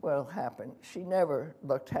will happen. She never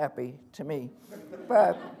looked happy to me.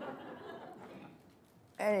 But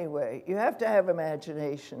anyway, you have to have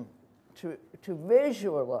imagination to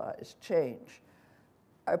visualize change.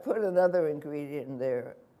 I put another ingredient in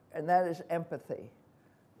there, and that is empathy,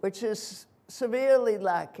 which is severely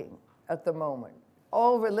lacking at the moment.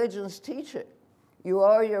 All religions teach it. You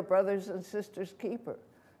are your brothers and sisters' keeper.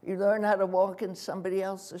 You learn how to walk in somebody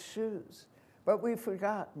else's shoes. But we've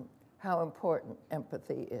forgotten how important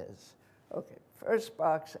empathy is. Okay, first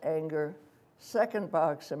box, anger. Second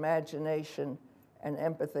box, imagination and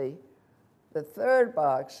empathy. The third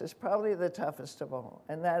box is probably the toughest of all,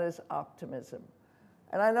 and that is optimism.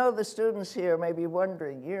 And I know the students here may be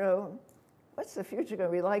wondering, you know, what's the future going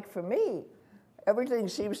to be like for me? Everything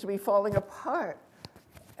seems to be falling apart,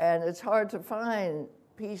 and it's hard to find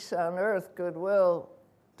peace on earth, goodwill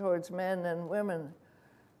towards men and women.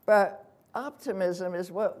 But optimism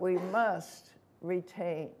is what we must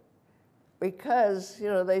retain because, you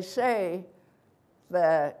know, they say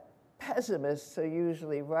that pessimists are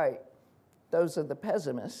usually right. Those are the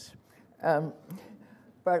pessimists.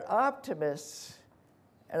 But optimists,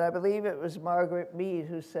 and I believe it was Margaret Mead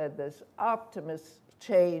who said this, optimists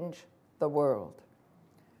change the world.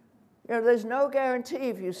 You know, there's no guarantee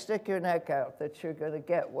if you stick your neck out that you're going to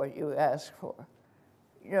get what you ask for.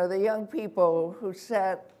 You know, the young people who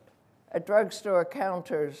sat at drugstore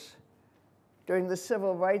counters during the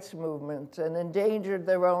civil rights movement and endangered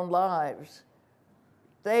their own lives,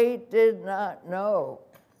 they did not know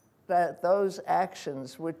that those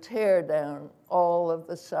actions would tear down all of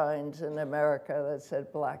the signs in America that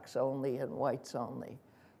said blacks only and whites only.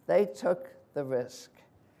 They took the risk.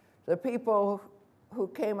 The people who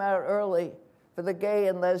came out early for the gay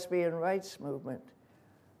and lesbian rights movement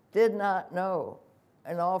did not know,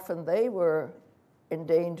 and often they were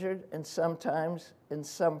endangered, and sometimes, in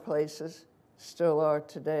some places, still are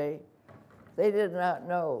today. They did not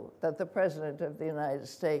know that the President of the United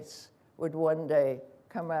States would one day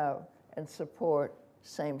come out and support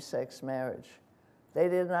same-sex marriage. They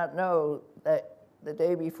did not know that the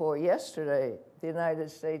day before yesterday, the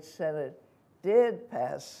United States Senate did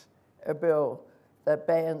pass a bill that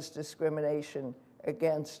bans discrimination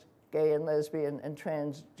against gay and lesbian and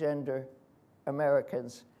transgender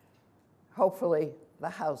Americans. Hopefully, the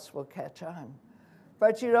House will catch on.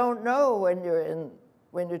 But you don't know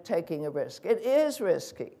when you're taking a risk. It is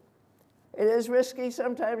risky. It is risky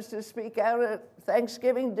sometimes to speak out at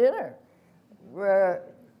Thanksgiving dinner, where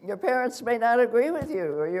your parents may not agree with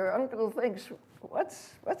you, or your uncle thinks,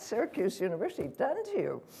 what's Syracuse University done to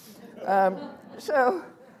you?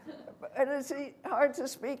 And it's hard to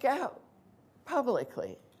speak out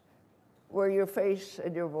publicly, where your face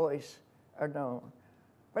and your voice are known.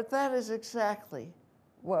 But that is exactly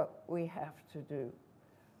what we have to do.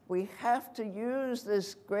 We have to use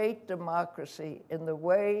this great democracy in the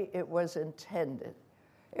way it was intended.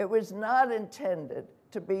 It was not intended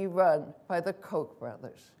to be run by the Koch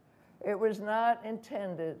brothers. It was not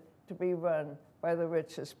intended to be run by the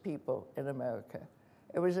richest people in America.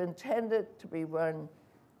 It was intended to be run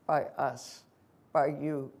by us, by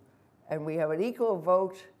you. And we have an equal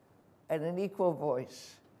vote and an equal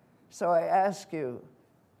voice. So I ask you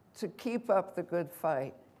to keep up the good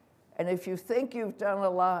fight. And if you think you've done a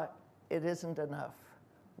lot, it isn't enough.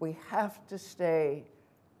 We have to stay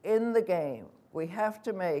in the game. We have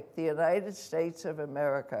to make the United States of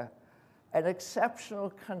America an exceptional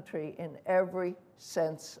country in every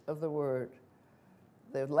sense of the word.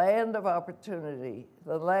 The land of opportunity,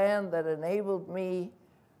 the land that enabled me,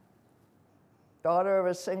 daughter of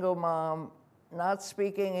a single mom, not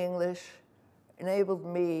speaking English, enabled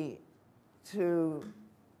me to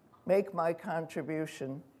make my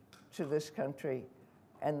contribution to this country.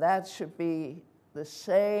 And that should be the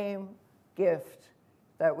same gift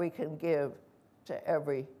that we can give to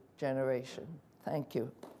every generation. Thank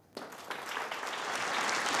you.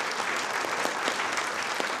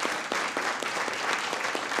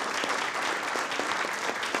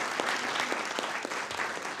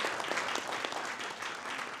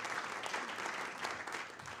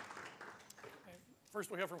 First,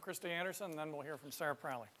 we'll hear from Christy Anderson, and then we'll hear from Sarah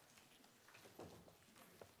Prowley.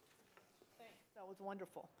 Thanks. That was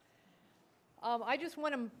wonderful. I just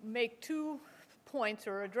want to make 2 points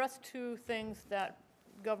or address 2 things that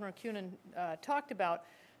Governor Kunin talked about.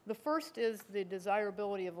 The first is the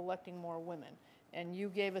desirability of electing more women. And you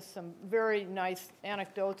gave us some very nice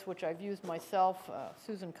anecdotes, which I've used myself.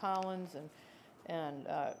 Susan Collins and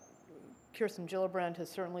Kirsten Gillibrand has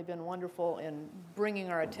certainly been wonderful in bringing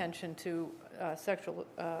our attention to sexual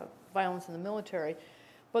violence in the military.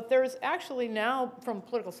 But there's actually now, from a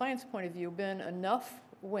political science point of view, been enough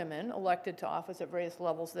women elected to office at various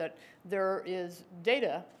levels that there is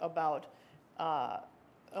data about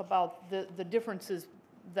the differences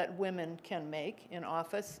that women can make in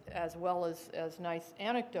office, as well as nice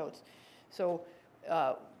anecdotes. So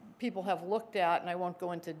people have looked at, and I won't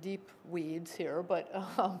go into deep weeds here, but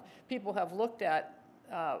people have looked at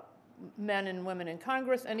men and women in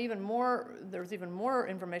Congress, and even more, there's even more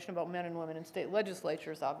information about men and women in state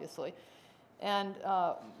legislatures, obviously. And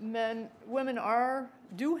women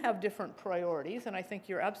do have different priorities, and I think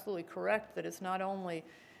you're absolutely correct that it's not only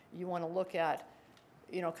you want to look at,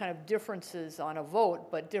 kind of differences on a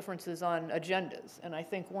vote, but differences on agendas. And I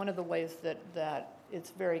think one of the ways that it's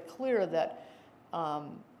very clear that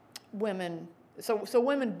women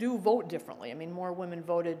do vote differently. I mean, more women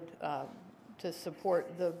voted to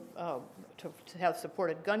support to have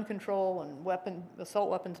supported gun control and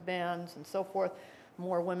assault weapons bans and so forth.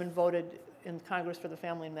 More women voted in Congress for the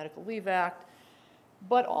Family and Medical Leave Act.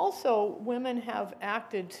 But also, women have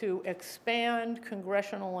acted to expand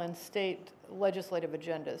congressional and state legislative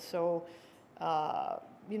agendas. So,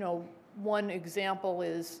 one example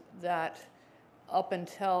is that up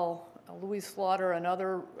until Louise Slaughter and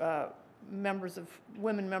other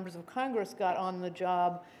women members of Congress got on the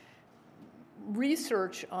job,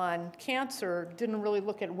 research on cancer didn't really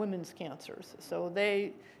look at women's cancers. So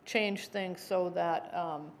they changed things so that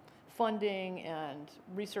funding and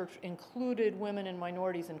research included women and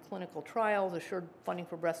minorities in clinical trials, assured funding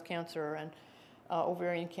for breast cancer and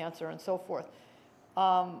ovarian cancer and so forth.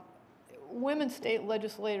 Women state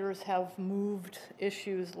legislators have moved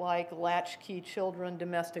issues like latchkey children,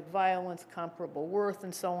 domestic violence, comparable worth,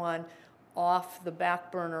 and so on, off the back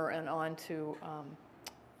burner and onto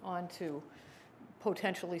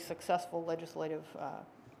potentially successful legislative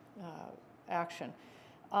action.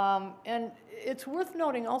 And it's worth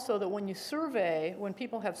noting also that when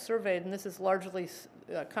people have surveyed, and this is largely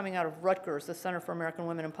coming out of Rutgers, the Center for American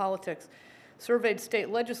Women in Politics, surveyed state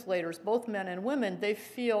legislators, both men and women, they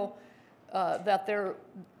feel that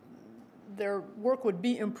their work would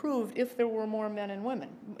be improved if there were more men and women,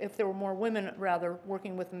 if there were more women, rather,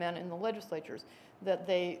 working with men in the legislatures, that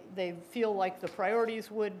they feel like the priorities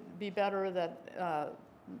would be better, that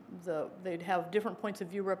they'd have different points of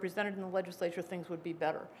view represented in the legislature, things would be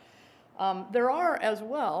better. There are as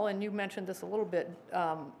well, and you mentioned this a little bit,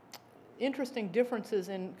 interesting differences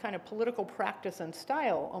in kind of political practice and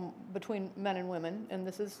style between men and women, and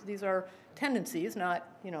these are tendencies, not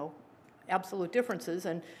absolute differences.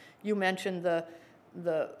 And you mentioned the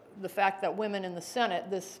fact that women in the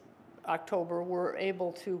Senate this October were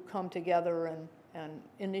able to come together and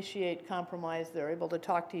initiate compromise. They're able to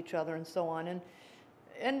talk to each other and so on.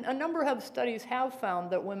 And a number of studies have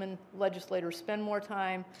found that women legislators spend more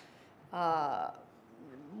time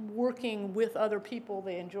working with other people.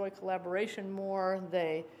 They enjoy collaboration more.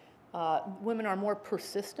 Women are more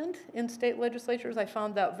persistent in state legislatures. I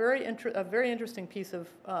found that a very interesting piece of,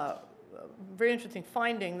 very interesting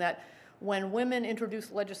finding, that when women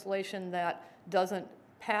introduce legislation that doesn't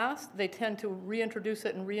pass, they tend to reintroduce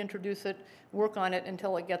it, work on it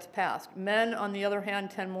until it gets passed. Men, on the other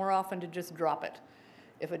hand, tend more often to just drop it.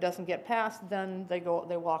 If it doesn't get passed, then they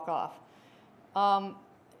walk off.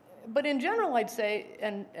 But in general, I'd say,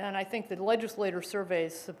 and I think the legislator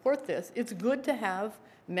surveys support this, it's good to have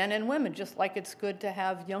men and women, just like it's good to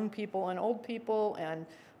have young people and old people, and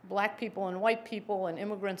black people and white people, and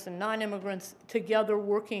immigrants and non-immigrants together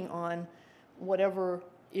working on whatever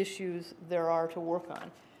issues there are to work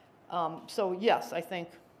on. So yes, I think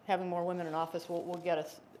having more women in office will get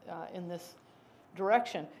us in this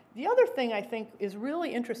direction. The other thing I think is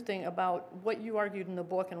really interesting about what you argued in the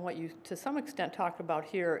book and what you to some extent talked about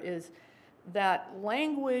here is that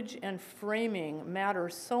language and framing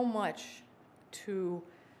matters so much to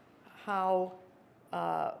how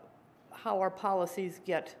our policies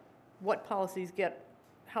get,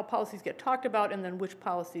 how policies get talked about, and then which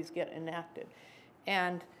policies get enacted.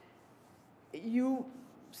 And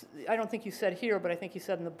I don't think you said here, but I think you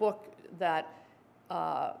said in the book that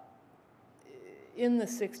in the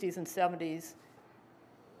 60s and 70s,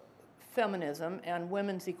 feminism and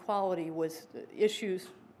women's equality was issues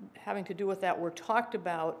having to do with that were talked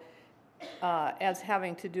about as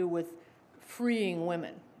having to do with freeing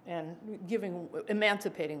women and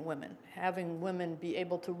emancipating women, having women be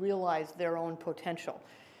able to realize their own potential.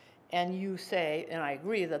 And you say, and I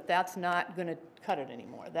agree, that that's not going to cut it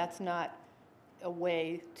anymore. That's not a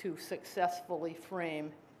way to successfully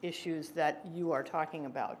frame issues that you are talking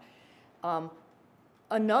about.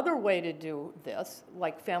 Another way to do this,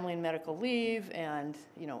 like family and medical leave, and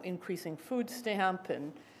increasing food stamp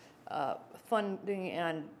and funding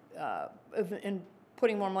and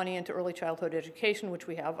putting more money into early childhood education, which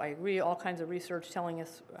we have, I agree, all kinds of research telling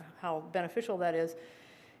us how beneficial that is.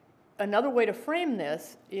 Another way to frame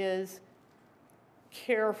this is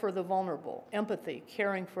care for the vulnerable, empathy,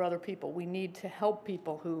 caring for other people. We need to help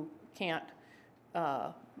people who can't,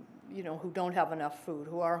 who don't have enough food,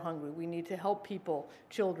 who are hungry. We need to help people,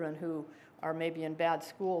 children who are maybe in bad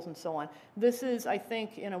schools and so on. This is, I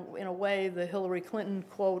think, in a way, the Hillary Clinton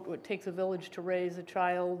quote, "It takes a village to raise a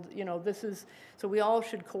child." This is, so we all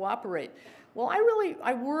should cooperate. Well,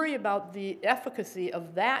 I worry about the efficacy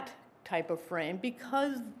of that type of frame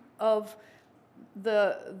because of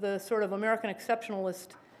the sort of American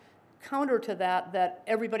exceptionalist counter to that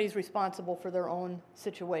everybody's responsible for their own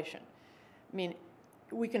situation. I mean,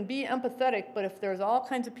 we can be empathetic, but if there's all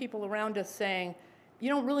kinds of people around us saying, you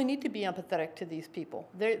don't really need to be empathetic to these people.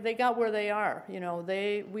 They got where they are.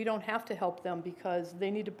 We don't have to help them because they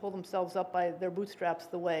need to pull themselves up by their bootstraps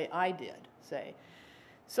the way I did, say.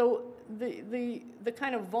 So the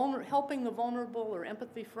kind of helping the vulnerable or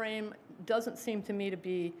empathy frame doesn't seem to me to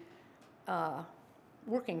be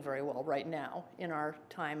working very well right now in our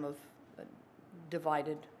time of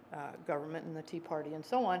divided government and the Tea Party and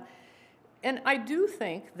so on. And I do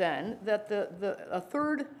think then that a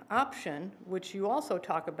third option, which you also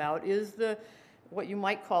talk about, is what you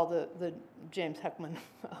might call the James Heckman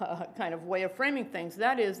kind of way of framing things.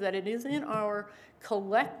 That is that it is in our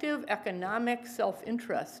collective economic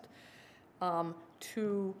self-interest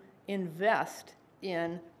to invest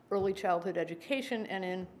in early childhood education and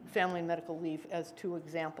in family and medical leave as two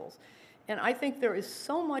examples. And I think there is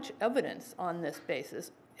so much evidence on this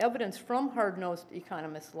basis, evidence from hard-nosed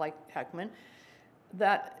economists like Heckman,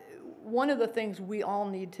 that one of the things we all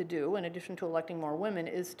need to do, in addition to electing more women,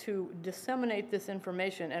 is to disseminate this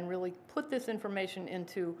information and really put this information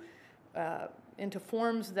into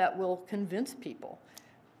forms that will convince people.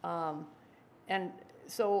 And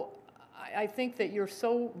so I think that you're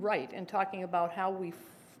so right in talking about how we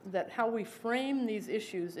frame these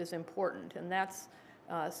issues is important, and that's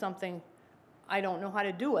something I don't know how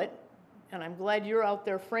to do it, and I'm glad you're out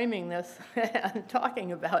there framing this and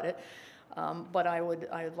talking about it. But I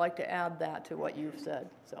would like to add that to what you've said.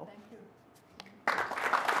 So. Thank you.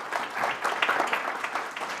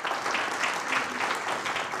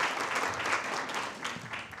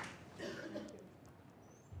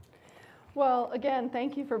 Well, again,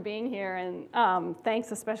 thank you for being here, and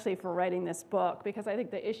thanks especially for writing this book, because I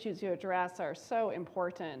think the issues you address are so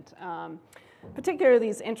important.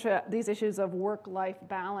 Particularly these issues of work-life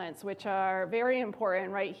balance, which are very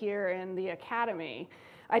important right here in the academy.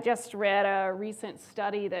 I just read a recent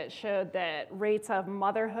study that showed that rates of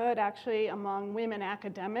motherhood actually among women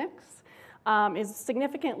academics is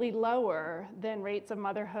significantly lower than rates of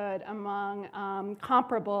motherhood among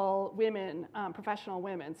comparable women, professional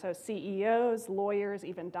women, so CEOs, lawyers,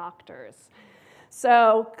 even doctors.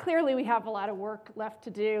 So clearly we have a lot of work left to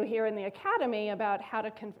do here in the academy about how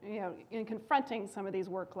to, in confronting some of these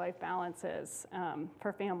work-life balances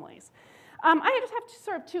for families. I just have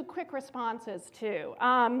sort of two quick responses too.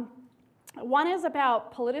 One is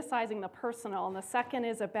about politicizing the personal, and the second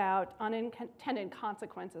is about unintended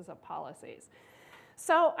consequences of policies.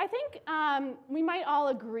 So I think we might all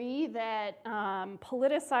agree that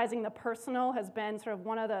politicizing the personal has been sort of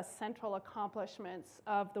one of the central accomplishments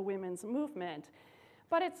of the women's movement.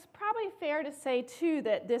 But it's probably fair to say, too,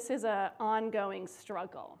 that this is an ongoing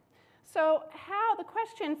struggle. So the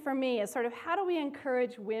question for me is sort of how do we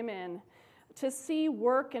encourage women to see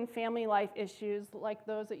work and family life issues like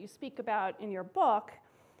those that you speak about in your book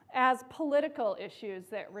as political issues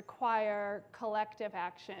that require collective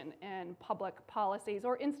action and public policies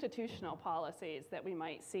or institutional policies that we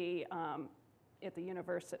might see at the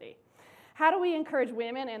university. How do we encourage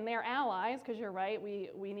women and their allies, because you're right,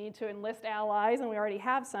 we need to enlist allies, and we already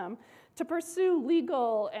have some, to pursue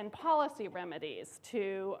legal and policy remedies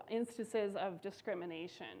to instances of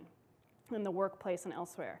discrimination in the workplace and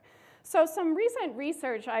elsewhere? So some recent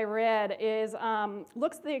research I read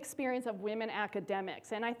looks at the experience of women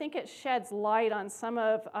academics, and I think it sheds light on some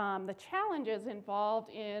of the challenges involved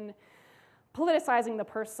in politicizing the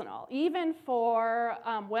personal, even for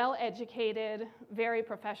well-educated, very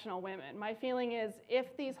professional women. My feeling is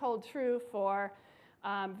if these hold true for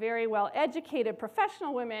very well-educated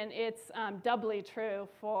professional women, it's doubly true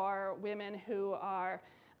for women who are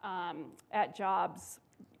at jobs,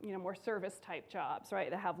 more service-type jobs, right,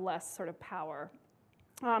 that have less sort of power.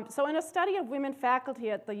 So in a study of women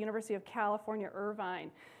faculty at the University of California, Irvine,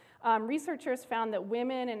 researchers found that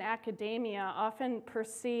women in academia often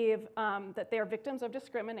perceive that they are victims of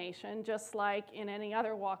discrimination, just like in any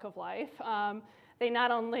other walk of life. They not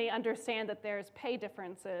only understand that there's pay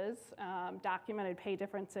differences, documented pay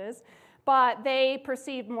differences, but they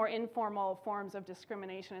perceive more informal forms of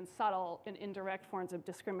discrimination and subtle and indirect forms of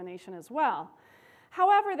discrimination as well.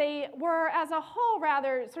 However, they were, as a whole,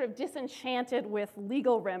 rather sort of disenchanted with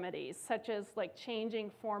legal remedies, such as like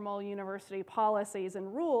changing formal university policies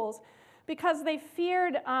and rules, because they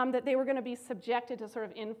feared that they were going to be subjected to sort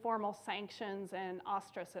of informal sanctions and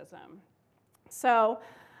ostracism. So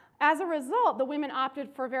as a result, the women opted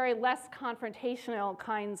for very less confrontational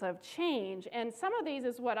kinds of change. And some of these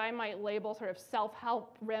is what I might label sort of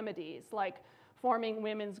self-help remedies, like forming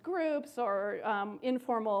women's groups or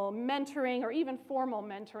informal mentoring or even formal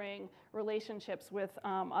mentoring relationships with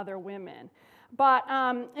other women. But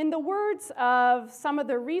in the words of some of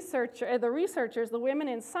the researchers, the women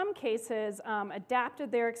in some cases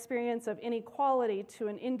adapted their experience of inequality to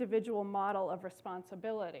an individual model of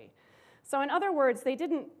responsibility. So in other words, they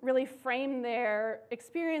didn't really frame their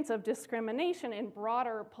experience of discrimination in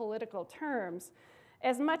broader political terms,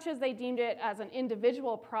 as much as they deemed it as an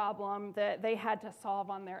individual problem that they had to solve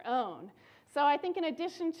on their own. So I think in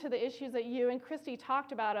addition to the issues that you and Christy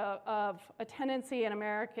talked about of a tendency in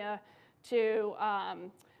America to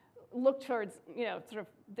look towards sort of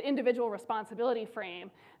the individual responsibility frame,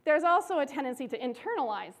 there's also a tendency to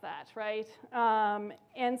internalize that, right?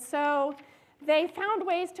 And so they found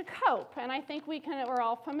ways to cope, and I think we're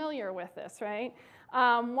all familiar with this, right?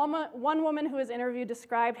 One woman who was interviewed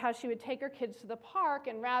described how she would take her kids to the park,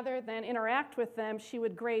 and rather than interact with them, she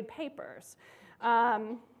would grade papers.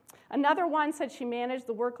 Another one said she managed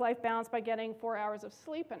the work-life balance by getting 4 hours of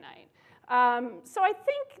sleep a night. So I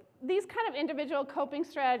think these kind of individual coping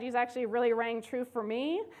strategies actually really rang true for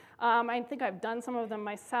me. I think I've done some of them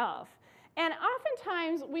myself. And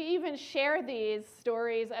oftentimes, we even share these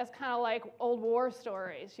stories as kind of like old war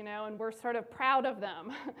stories, and we're sort of proud of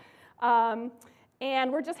them.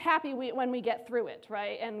 And we're just happy when we get through it,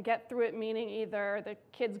 right? And get through it meaning either the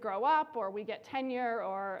kids grow up or we get tenure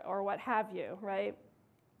or what have you, right?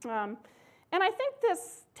 And I think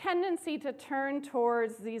this tendency to turn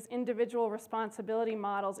towards these individual responsibility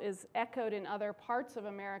models is echoed in other parts of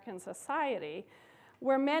American society,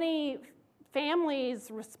 where many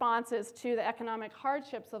families' responses to the economic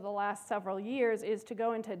hardships of the last several years is to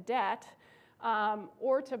go into debt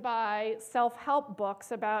or to buy self-help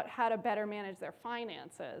books about how to better manage their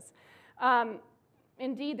finances.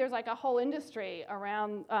 Indeed, there's like a whole industry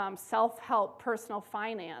around self-help personal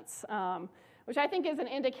finance, which I think is an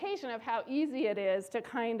indication of how easy it is to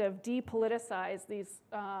kind of depoliticize these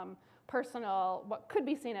what could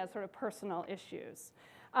be seen as sort of personal issues.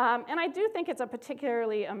 And I do think it's a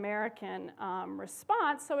particularly American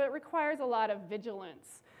response, so it requires a lot of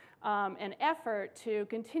vigilance an effort to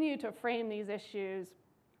continue to frame these issues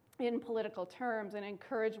in political terms and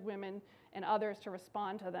encourage women and others to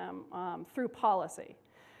respond to them through policy.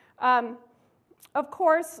 Of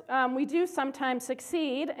course, we do sometimes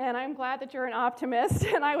succeed, and I'm glad that you're an optimist,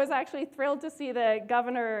 and I was actually thrilled to see that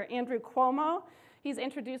Governor Andrew Cuomo, he's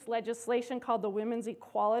introduced legislation called the Women's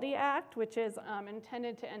Equality Act, which is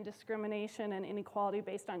intended to end discrimination and inequality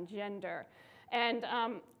based on gender. And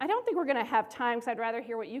I don't think we're going to have time, because I'd rather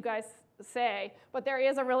hear what you guys say, but there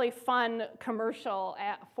is a really fun commercial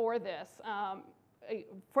for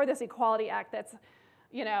this Equality Act that's,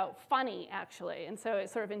 you know, funny, actually. And so it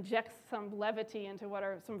sort of injects some levity into what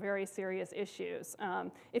are some very serious issues.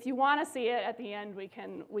 If you want to see it at the end, we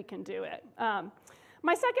can do it.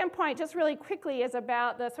 My second point, just really quickly, is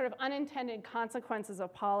about the sort of unintended consequences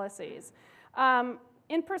of policies.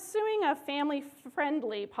 In pursuing a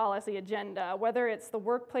family-friendly policy agenda, whether it's the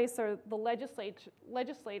workplace or the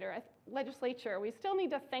legislature, we still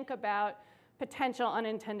need to think about potential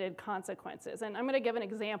unintended consequences. And I'm going to give an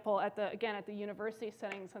example again at the university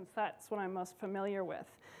setting, since that's what I'm most familiar with.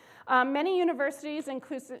 Many universities,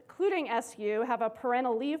 including SU, have a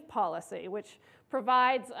parental leave policy, which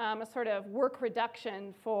provides a sort of work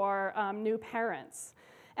reduction for new parents.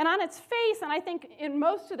 And on its face, and I think in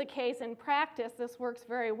most of the case in practice, this works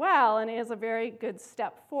very well and is a very good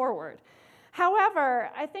step forward. However,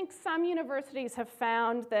 I think some universities have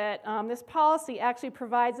found that this policy actually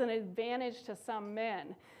provides an advantage to some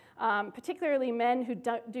men, particularly men who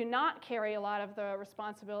do not carry a lot of the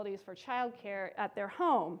responsibilities for childcare at their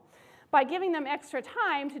home, by giving them extra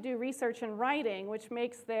time to do research and writing, which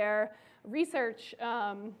makes their research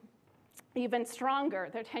even stronger,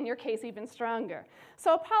 their tenure case even stronger.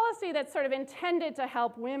 So a policy that's sort of intended to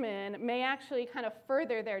help women may actually kind of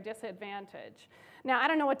further their disadvantage. Now, I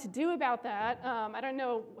don't know what to do about that. I don't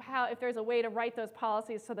know if there's a way to write those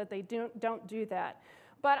policies so that they don't do that.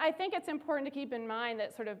 But I think it's important to keep in mind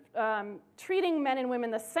that sort of treating men and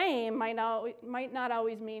women the same might not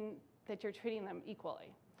always mean that you're treating them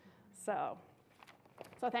equally. So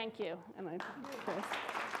thank you. And Chris.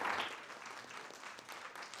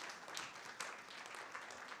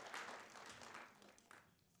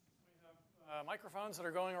 Microphones that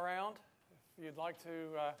are going around. If you'd like to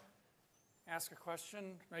ask a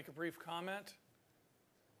question, make a brief comment.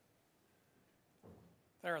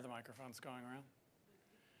 There are the microphones going around.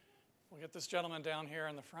 We'll get this gentleman down here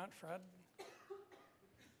in the front, Fred.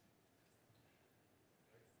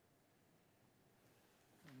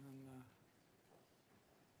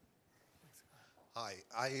 Hi,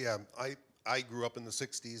 I grew up in the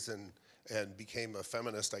 60s and became a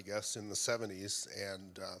feminist, I guess, in the 70s,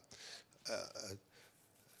 and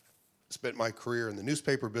spent my career in the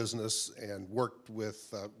newspaper business and worked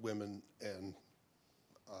with women and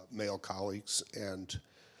male colleagues. And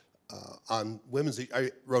on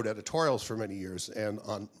I wrote editorials for many years, and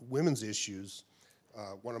on women's issues,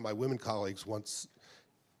 one of my women colleagues once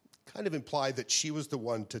kind of implied that she was the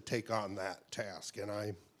one to take on that task. And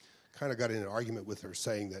I kind of got in an argument with her,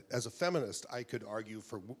 saying that as a feminist, I could argue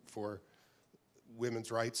for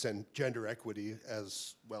women's rights and gender equity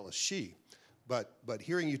as well as she. But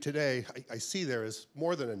hearing you today, I see there is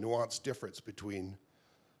more than a nuanced difference between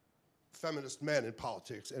feminist men in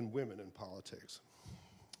politics and women in politics.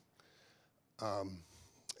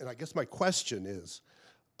 And I guess my question is,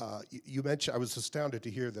 you mentioned, I was astounded to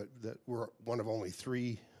hear that we're one of only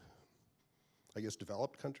 3, I guess,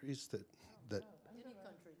 developed countries that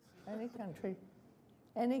Any country.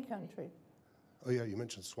 Any country. Oh yeah, you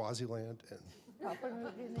mentioned Swaziland and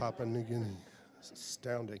Papua New Guinea. It's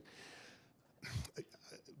astounding.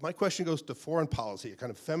 My question goes to foreign policy, a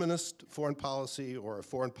kind of feminist foreign policy, or a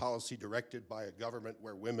foreign policy directed by a government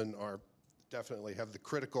where women definitely have the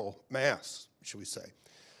critical mass, should we say.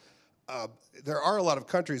 There are a lot of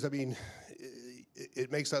countries, I mean,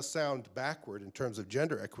 it makes us sound backward in terms of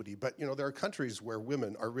gender equity, but you know, there are countries where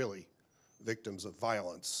women are really victims of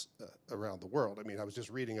violence around the world. I mean, I was just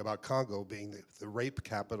reading about Congo being the rape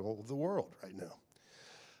capital of the world right now.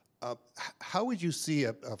 How would you see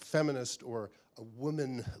a feminist or a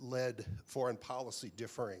woman-led foreign policy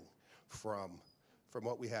differing from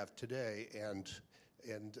what we have today? And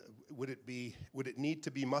would it need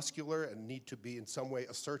to be muscular and need to be in some way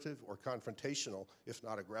assertive or confrontational, if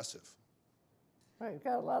not aggressive? Right, you've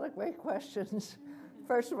got a lot of great questions.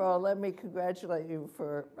 First of all, let me congratulate you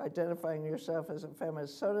for identifying yourself as a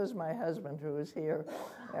feminist. So does my husband, who is here,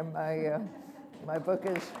 and my book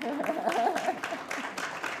is.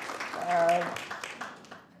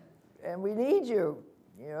 And we need you.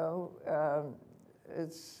 You know,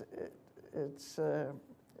 it's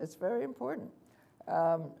very important.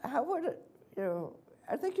 How would it, you know,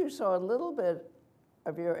 I think you saw a little bit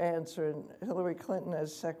of your answer in Hillary Clinton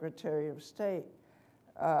as Secretary of State.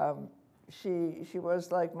 She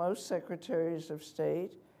was like most secretaries of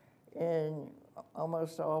state in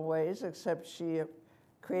almost all ways, except she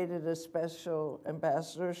created a special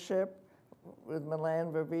ambassadorship with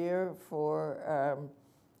Milan Revere for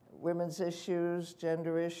women's issues,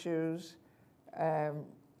 gender issues,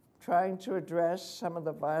 trying to address some of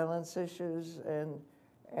the violence issues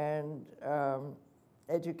and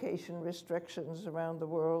education restrictions around the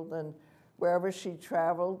world. And wherever she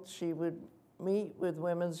traveled, she would meet with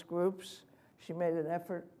women's groups. She made an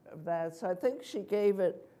effort of that. So I think she gave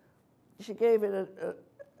it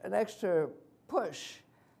an extra push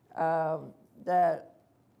that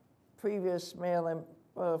previous well,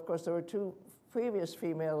 of course, there were two previous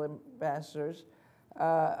female ambassadors.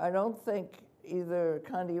 I don't think either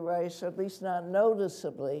Condi Rice, at least not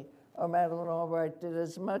noticeably, or Madeleine Albright did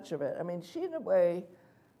as much of it. I mean, she, in a way,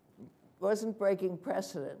 wasn't breaking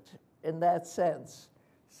precedent in that sense.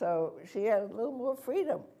 So she had a little more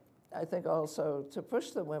freedom, I think, also to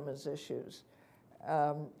push the women's issues.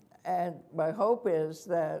 And my hope is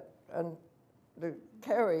that under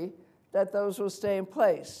Kerry, that those will stay in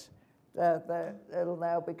place, that it'll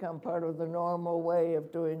now become part of the normal way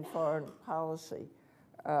of doing foreign policy.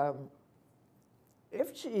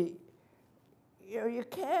 If she, you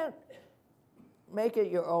can't make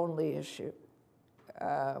it your only issue.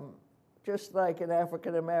 Just like an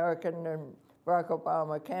African American and Barack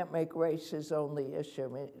Obama can't make race his only issue. I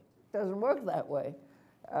mean, it doesn't work that way.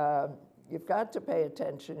 You've got to pay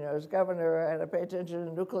attention. As governor, I had to pay attention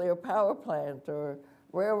to a nuclear power plant or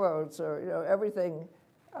railroads or everything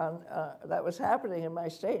that was happening in my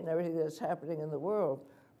state and everything that's happening in the world.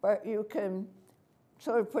 But you can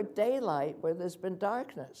sort of put daylight where there's been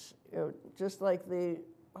darkness. Just like the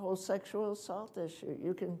whole sexual assault issue.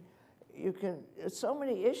 You can. So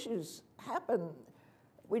many issues happen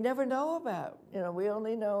we never know about. We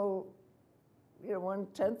only know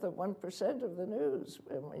 1/10 of 1% of the news.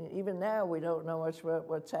 I mean, even now, we don't know much about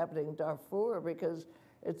what's happening in Darfur because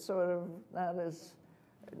it's sort of not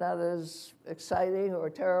as exciting or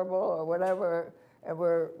terrible or whatever, and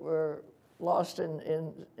we're lost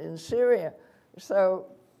in Syria.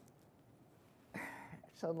 So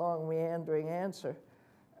it's a long, meandering answer.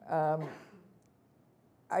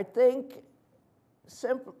 I think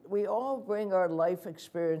we all bring our life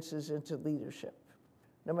experiences into leadership,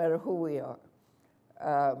 no matter who we are.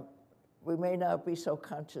 We may not be so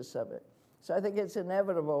conscious of it. So I think it's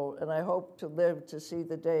inevitable, and I hope to live to see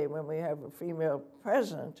the day when we have a female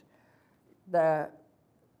president that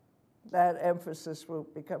emphasis will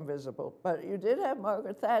become visible. But you did have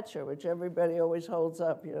Margaret Thatcher, which everybody always holds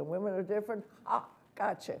up. Women are different. Ah,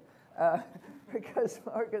 gotcha. Because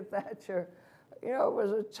Margaret Thatcher,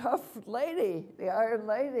 was a tough lady, the Iron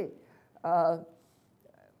Lady. I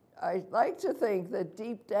like to think that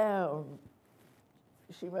deep down,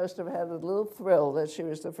 she must have had a little thrill that she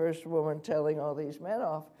was the first woman telling all these men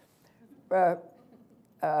off. But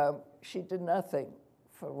she did nothing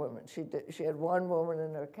for women. She had one woman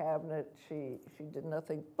in her cabinet. She did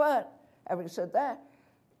nothing. But having said that,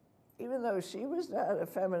 even though she was not a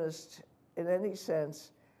feminist in any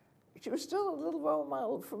sense, she was still a little role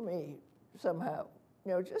model for me somehow.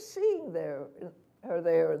 Just seeing her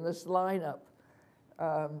there in this lineup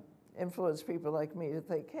influenced people like me to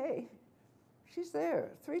think, hey, she's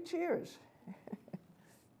there, 3 cheers.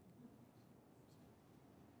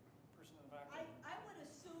 Person in the back. I would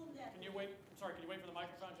assume that. Can you wait for the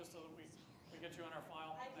microphone just so that we get you on our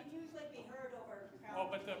file? I can usually be heard over. Oh,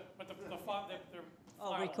 but the file.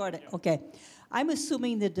 Oh, record it. Okay. I'm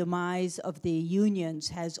assuming the demise of the unions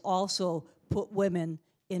has also put women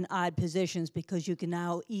in odd positions because you can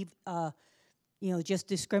now, just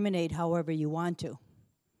discriminate however you want to.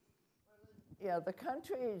 Yeah, the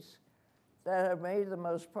countries that have made the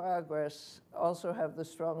most progress also have the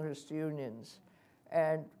strongest unions.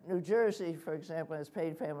 And New Jersey, for example, has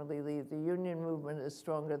paid family leave. The union movement is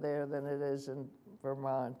stronger there than it is in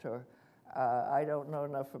Vermont, or I don't know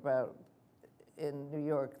enough about in New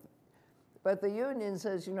York. But the unions,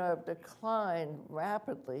 as you know, have declined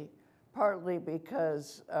rapidly, partly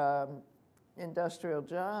because industrial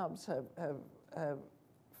jobs have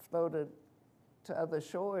floated to other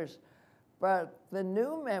shores. But the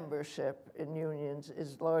new membership in unions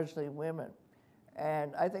is largely women.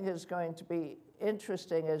 And I think it's going to be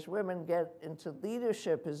interesting as women get into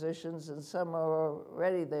leadership positions, and some are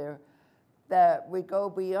already there, that we go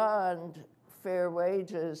beyond fair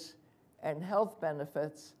wages and health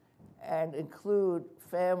benefits and include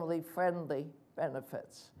family-friendly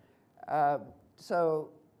benefits. So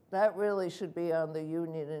that really should be on the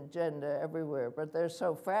union agenda everywhere, but they're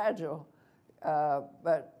so fragile.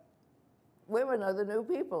 But women are the new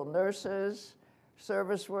people. Nurses,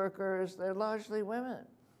 service workers, they're largely women.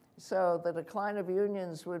 So the decline of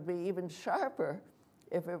unions would be even sharper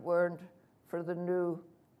if it weren't for the new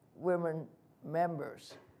women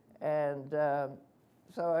members. And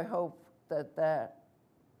so I hope that that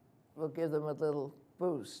will give them a little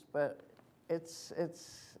boost. But it's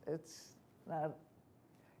not,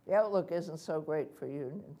 the outlook isn't so great for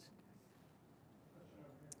unions.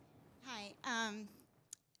 Hi,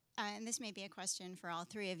 and this may be a question for all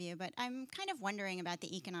three of you, but I'm kind of wondering about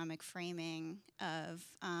the economic framing of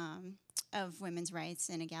women's rights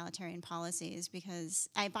and egalitarian policies, because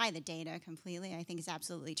I buy the data completely. I think it's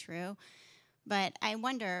absolutely true. But I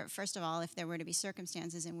wonder, first of all, if there were to be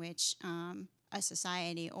circumstances in which a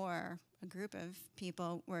society or a group of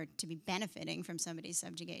people were to be benefiting from somebody's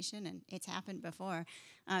subjugation, and it's happened before,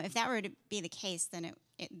 if that were to be the case, then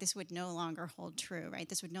this would no longer hold true, right?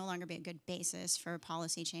 This would no longer be a good basis for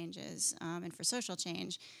policy changes and for social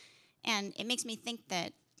change. And it makes me think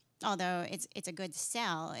that although it's a good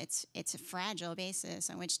sell, it's a fragile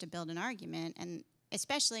basis on which to build an argument, and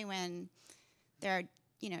especially when there are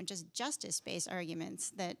just justice-based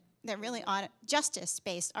arguments that really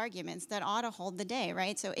justice-based arguments that ought to hold the day,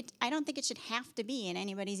 right? So I don't think it should have to be in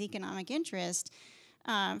anybody's economic interest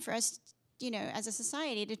for us, as a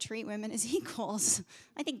society, to treat women as equals.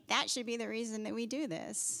 I think that should be the reason that we do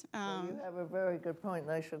this. Well, you have a very good point,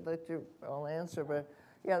 and I should let you all answer, but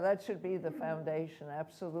yeah, that should be the foundation,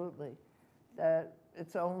 absolutely. That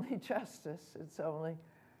it's only justice, it's only,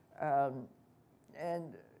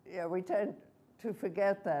 and yeah, we tend to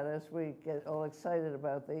forget that as we get all excited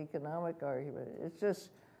about the economic argument. It's just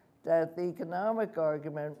that the economic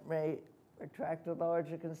argument may attract a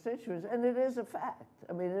larger constituency, and it is a fact.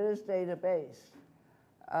 I mean, it is data-based.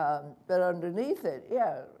 But underneath it,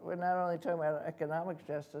 yeah, we're not only talking about economic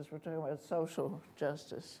justice, we're talking about social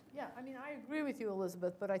justice. Yeah, I mean, I agree with you,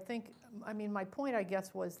 Elizabeth, but I think, my point, I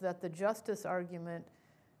guess, was that the justice argument,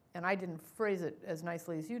 and I didn't phrase it as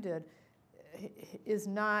nicely as you did, has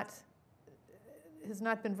not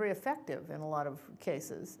been very effective in a lot of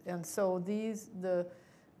cases. And so the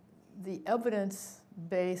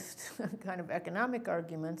evidence-based kind of economic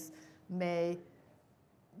arguments may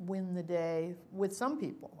win the day with some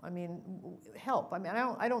people. Help.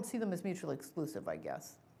 I don't see them as mutually exclusive, I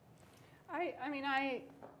guess.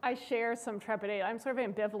 I share some trepidation. I'm sort of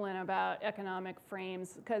ambivalent about economic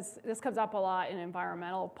frames, because this comes up a lot in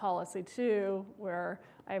environmental policy too, where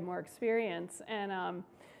I have more experience. And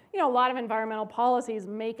a lot of environmental policies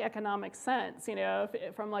make economic sense,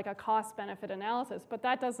 from like a cost-benefit analysis, but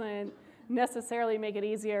that doesn't necessarily make it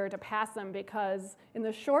easier to pass them, because in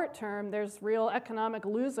the short term, there's real economic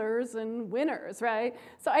losers and winners, right?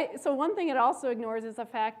 So one thing it also ignores is the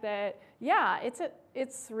fact that, yeah,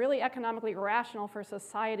 it's really economically rational for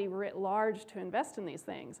society writ large to invest in these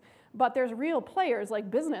things. But there's real players like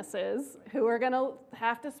businesses who are going to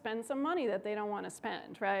have to spend some money that they don't want to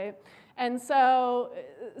spend, right? And so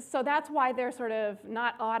that's why they're sort of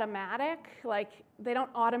not automatic. Like, they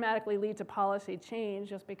don't automatically lead to policy change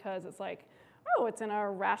just because it's like, oh, it's in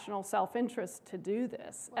our rational self-interest to do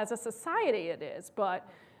this. As a society, it is, but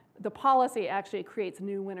the policy actually creates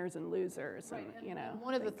new winners and losers. Right. And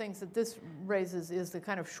one of the things that this raises is the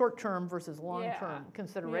kind of short-term versus long-term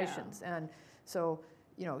considerations. Yeah. And so,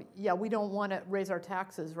 yeah, we don't want to raise our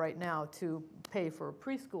taxes right now to pay for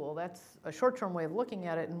preschool. That's a short-term way of looking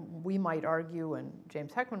at it, and we might argue, and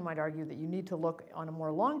James Heckman might argue, that you need to look on a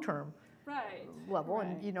more long-term level. Right.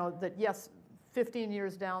 And that yes, 15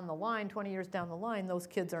 years down the line, 20 years down the line, those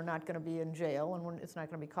kids are not going to be in jail, and it's not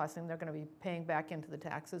going to be costing them. They're going to be paying back into the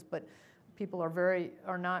taxes, but people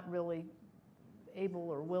are not really able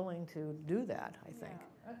or willing to do that, I think.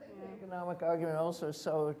 Yeah. I think the economic argument also is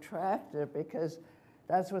so attractive because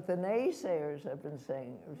that's what the naysayers have been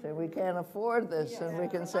saying. They say, we can't afford this, and we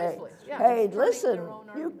can say, hey, listen,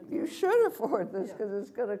 you should afford this because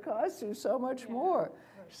it's going to cost you so much more. Right.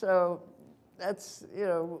 So that's,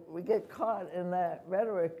 we get caught in that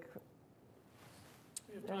rhetoric.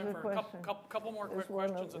 We have time for a couple more quick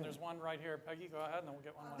questions, and there's one right here. Peggy, go ahead, and then we'll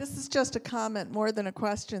get one last. This is just a comment more than a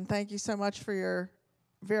question. Thank you so much for your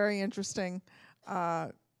very interesting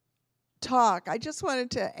talk. I just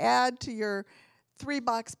wanted to add to your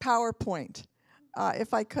 3-box PowerPoint,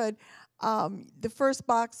 if I could. The first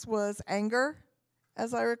box was anger,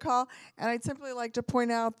 as I recall, and I'd simply like to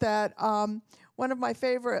point out that one of my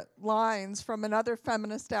favorite lines from another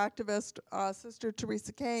feminist activist, Sister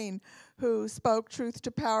Teresa Kane, who spoke truth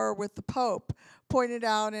to power with the Pope, pointed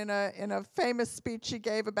out in a famous speech she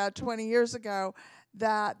gave about 20 years ago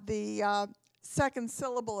that the second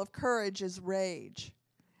syllable of courage is rage.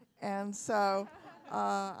 And so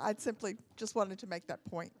I simply just wanted to make that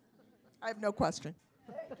point. I have no question.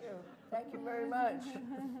 Thank you. Thank you very much.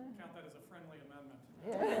 Count that as a friendly amendment.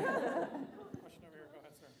 Question over here. Go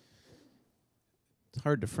ahead, sir. It's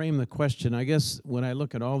hard to frame the question. I guess when I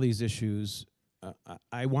look at all these issues,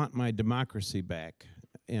 I want my democracy back.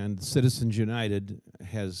 And Citizens United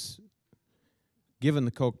has given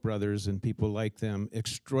the Koch brothers and people like them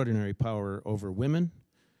extraordinary power over women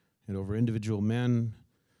and over individual men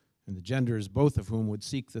and the genders, both of whom would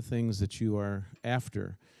seek the things that you are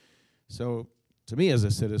after. So to me as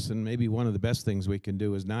a citizen, maybe one of the best things we can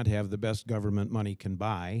do is not have the best government money can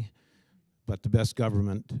buy, but the best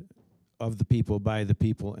government of the people, by the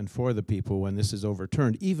people, and for the people when this is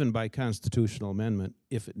overturned, even by constitutional amendment,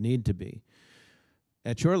 if it need to be.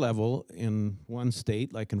 At your level, in one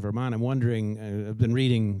state, like in Vermont, I'm wondering, I've been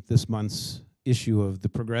reading this month's issue of The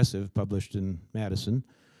Progressive, published in Madison,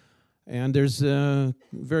 and there's a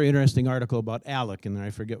very interesting article about ALEC, and I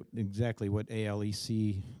forget exactly what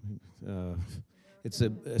ALEC, it's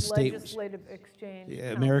a state... Legislative Exchange.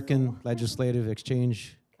 American Legislative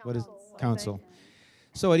Exchange, what is Council.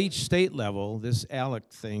 So at each state level, this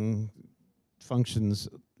ALEC thing functions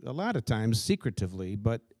a lot of times secretively,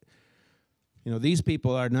 but you know, these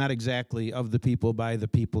people are not exactly of the people, by the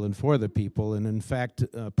people, and for the people. And in fact,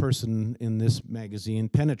 a person in this magazine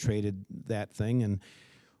penetrated that thing, and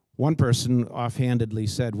one person offhandedly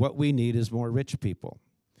said, what we need is more rich people.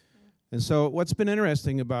 And so what's been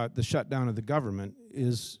interesting about the shutdown of the government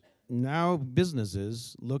is now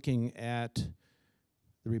businesses looking at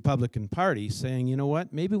the Republican Party saying, you know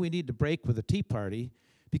what, maybe we need to break with the Tea Party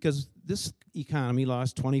because this economy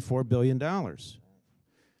lost $24 billion.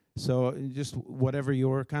 So just whatever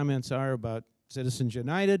your comments are about Citizens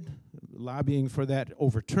United, lobbying for that,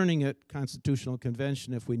 overturning it, constitutional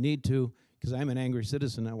convention if we need to, because I'm an angry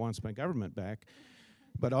citizen that wants my government back,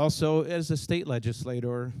 but also as a state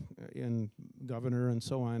legislator and governor and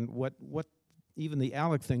so on, what even the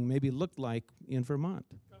ALEC thing maybe looked like in Vermont.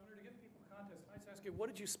 Governor, to give people context, I just ask you, what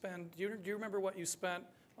did you spend, do you remember what you spent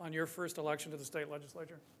on your first election to the state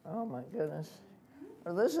legislature? Oh, my goodness.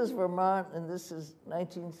 Well, this is Vermont, and this is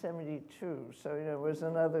 1972, so you know, it was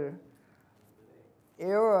another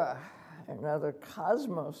era, another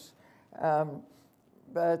cosmos.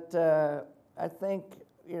 But I think,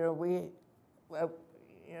 you know,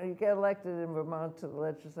 you get elected in Vermont to the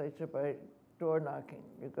legislature by door knocking.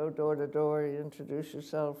 You go door to door, you introduce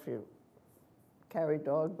yourself, you carry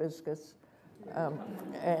dog biscuits, and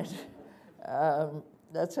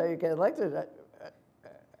that's how you get elected.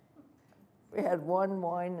 We had one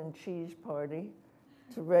wine and cheese party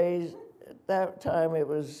to raise, at that time it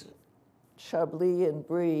was Chablis and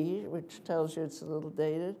Brie, which tells you it's a little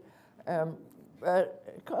dated. But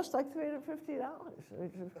it cost like $350,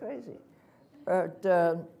 which is crazy. But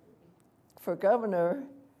for governor,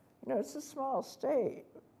 you know, it's a small state.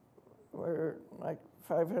 We're like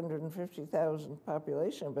 550,000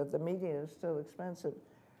 population, but the median is still expensive.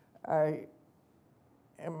 I'm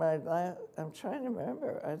trying to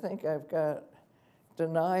remember. I think I've got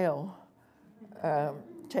denial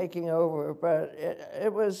taking over, but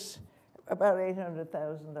it was about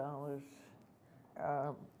 $800,000.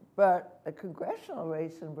 But a congressional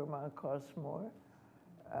race in Vermont costs more,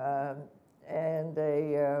 and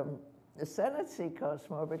a Senate seat costs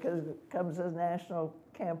more because it comes as a national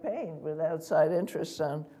campaign with outside interests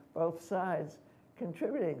on both sides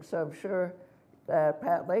contributing. So I'm sure that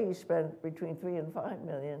Pat Leahy spent between $3 and $5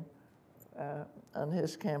 million on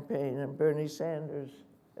his campaign, and Bernie Sanders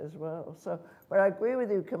as well. So, but I agree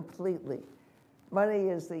with you completely. Money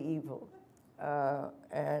is the evil.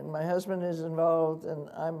 And my husband is involved, and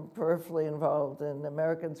I'm peripherally involved in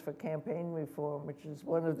Americans for Campaign Reform, which is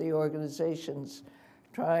one of the organizations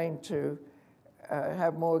trying to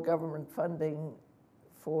have more government funding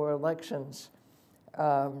for elections.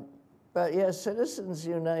 But yes, Citizens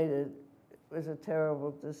United was a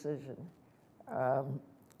terrible decision.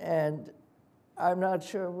 And I'm not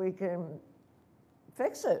sure we can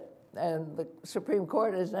fix it. And the Supreme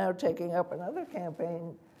Court is now taking up another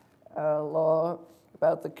campaign law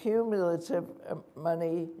about the cumulative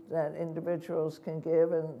money that individuals can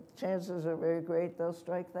give, and chances are very great they'll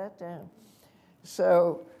strike that down.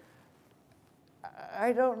 So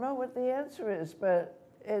I don't know what the answer is, but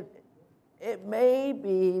it may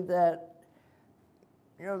be that,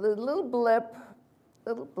 you know, the little blip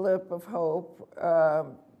of hope.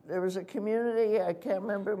 There was a community, I can't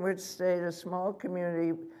remember in which state, a small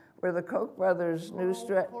community where the Koch brothers knew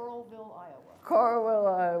Coralville, Iowa.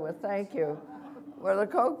 Coralville, Iowa, thank you. Where the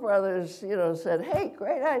Koch brothers, you know, said, hey,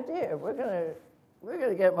 great idea. We're going to we're going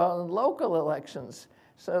to get involved in local elections.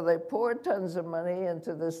 So they poured tons of money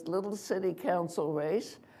into this little city council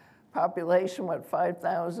race, population,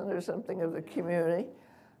 5,000 or something of the community,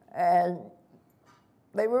 and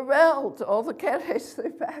they rebelled. All the candidates they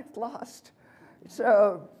backed lost.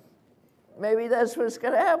 So maybe that's what's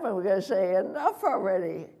going to happen. We're going to say, enough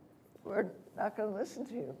already. We're not going to listen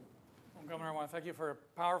to you. Well, Governor, I want to thank you for a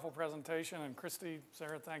powerful presentation, and Christy,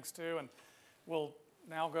 Sarah, thanks too. And we'll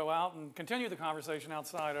now go out and continue the conversation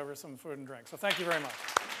outside over some food and drink. So thank you very much.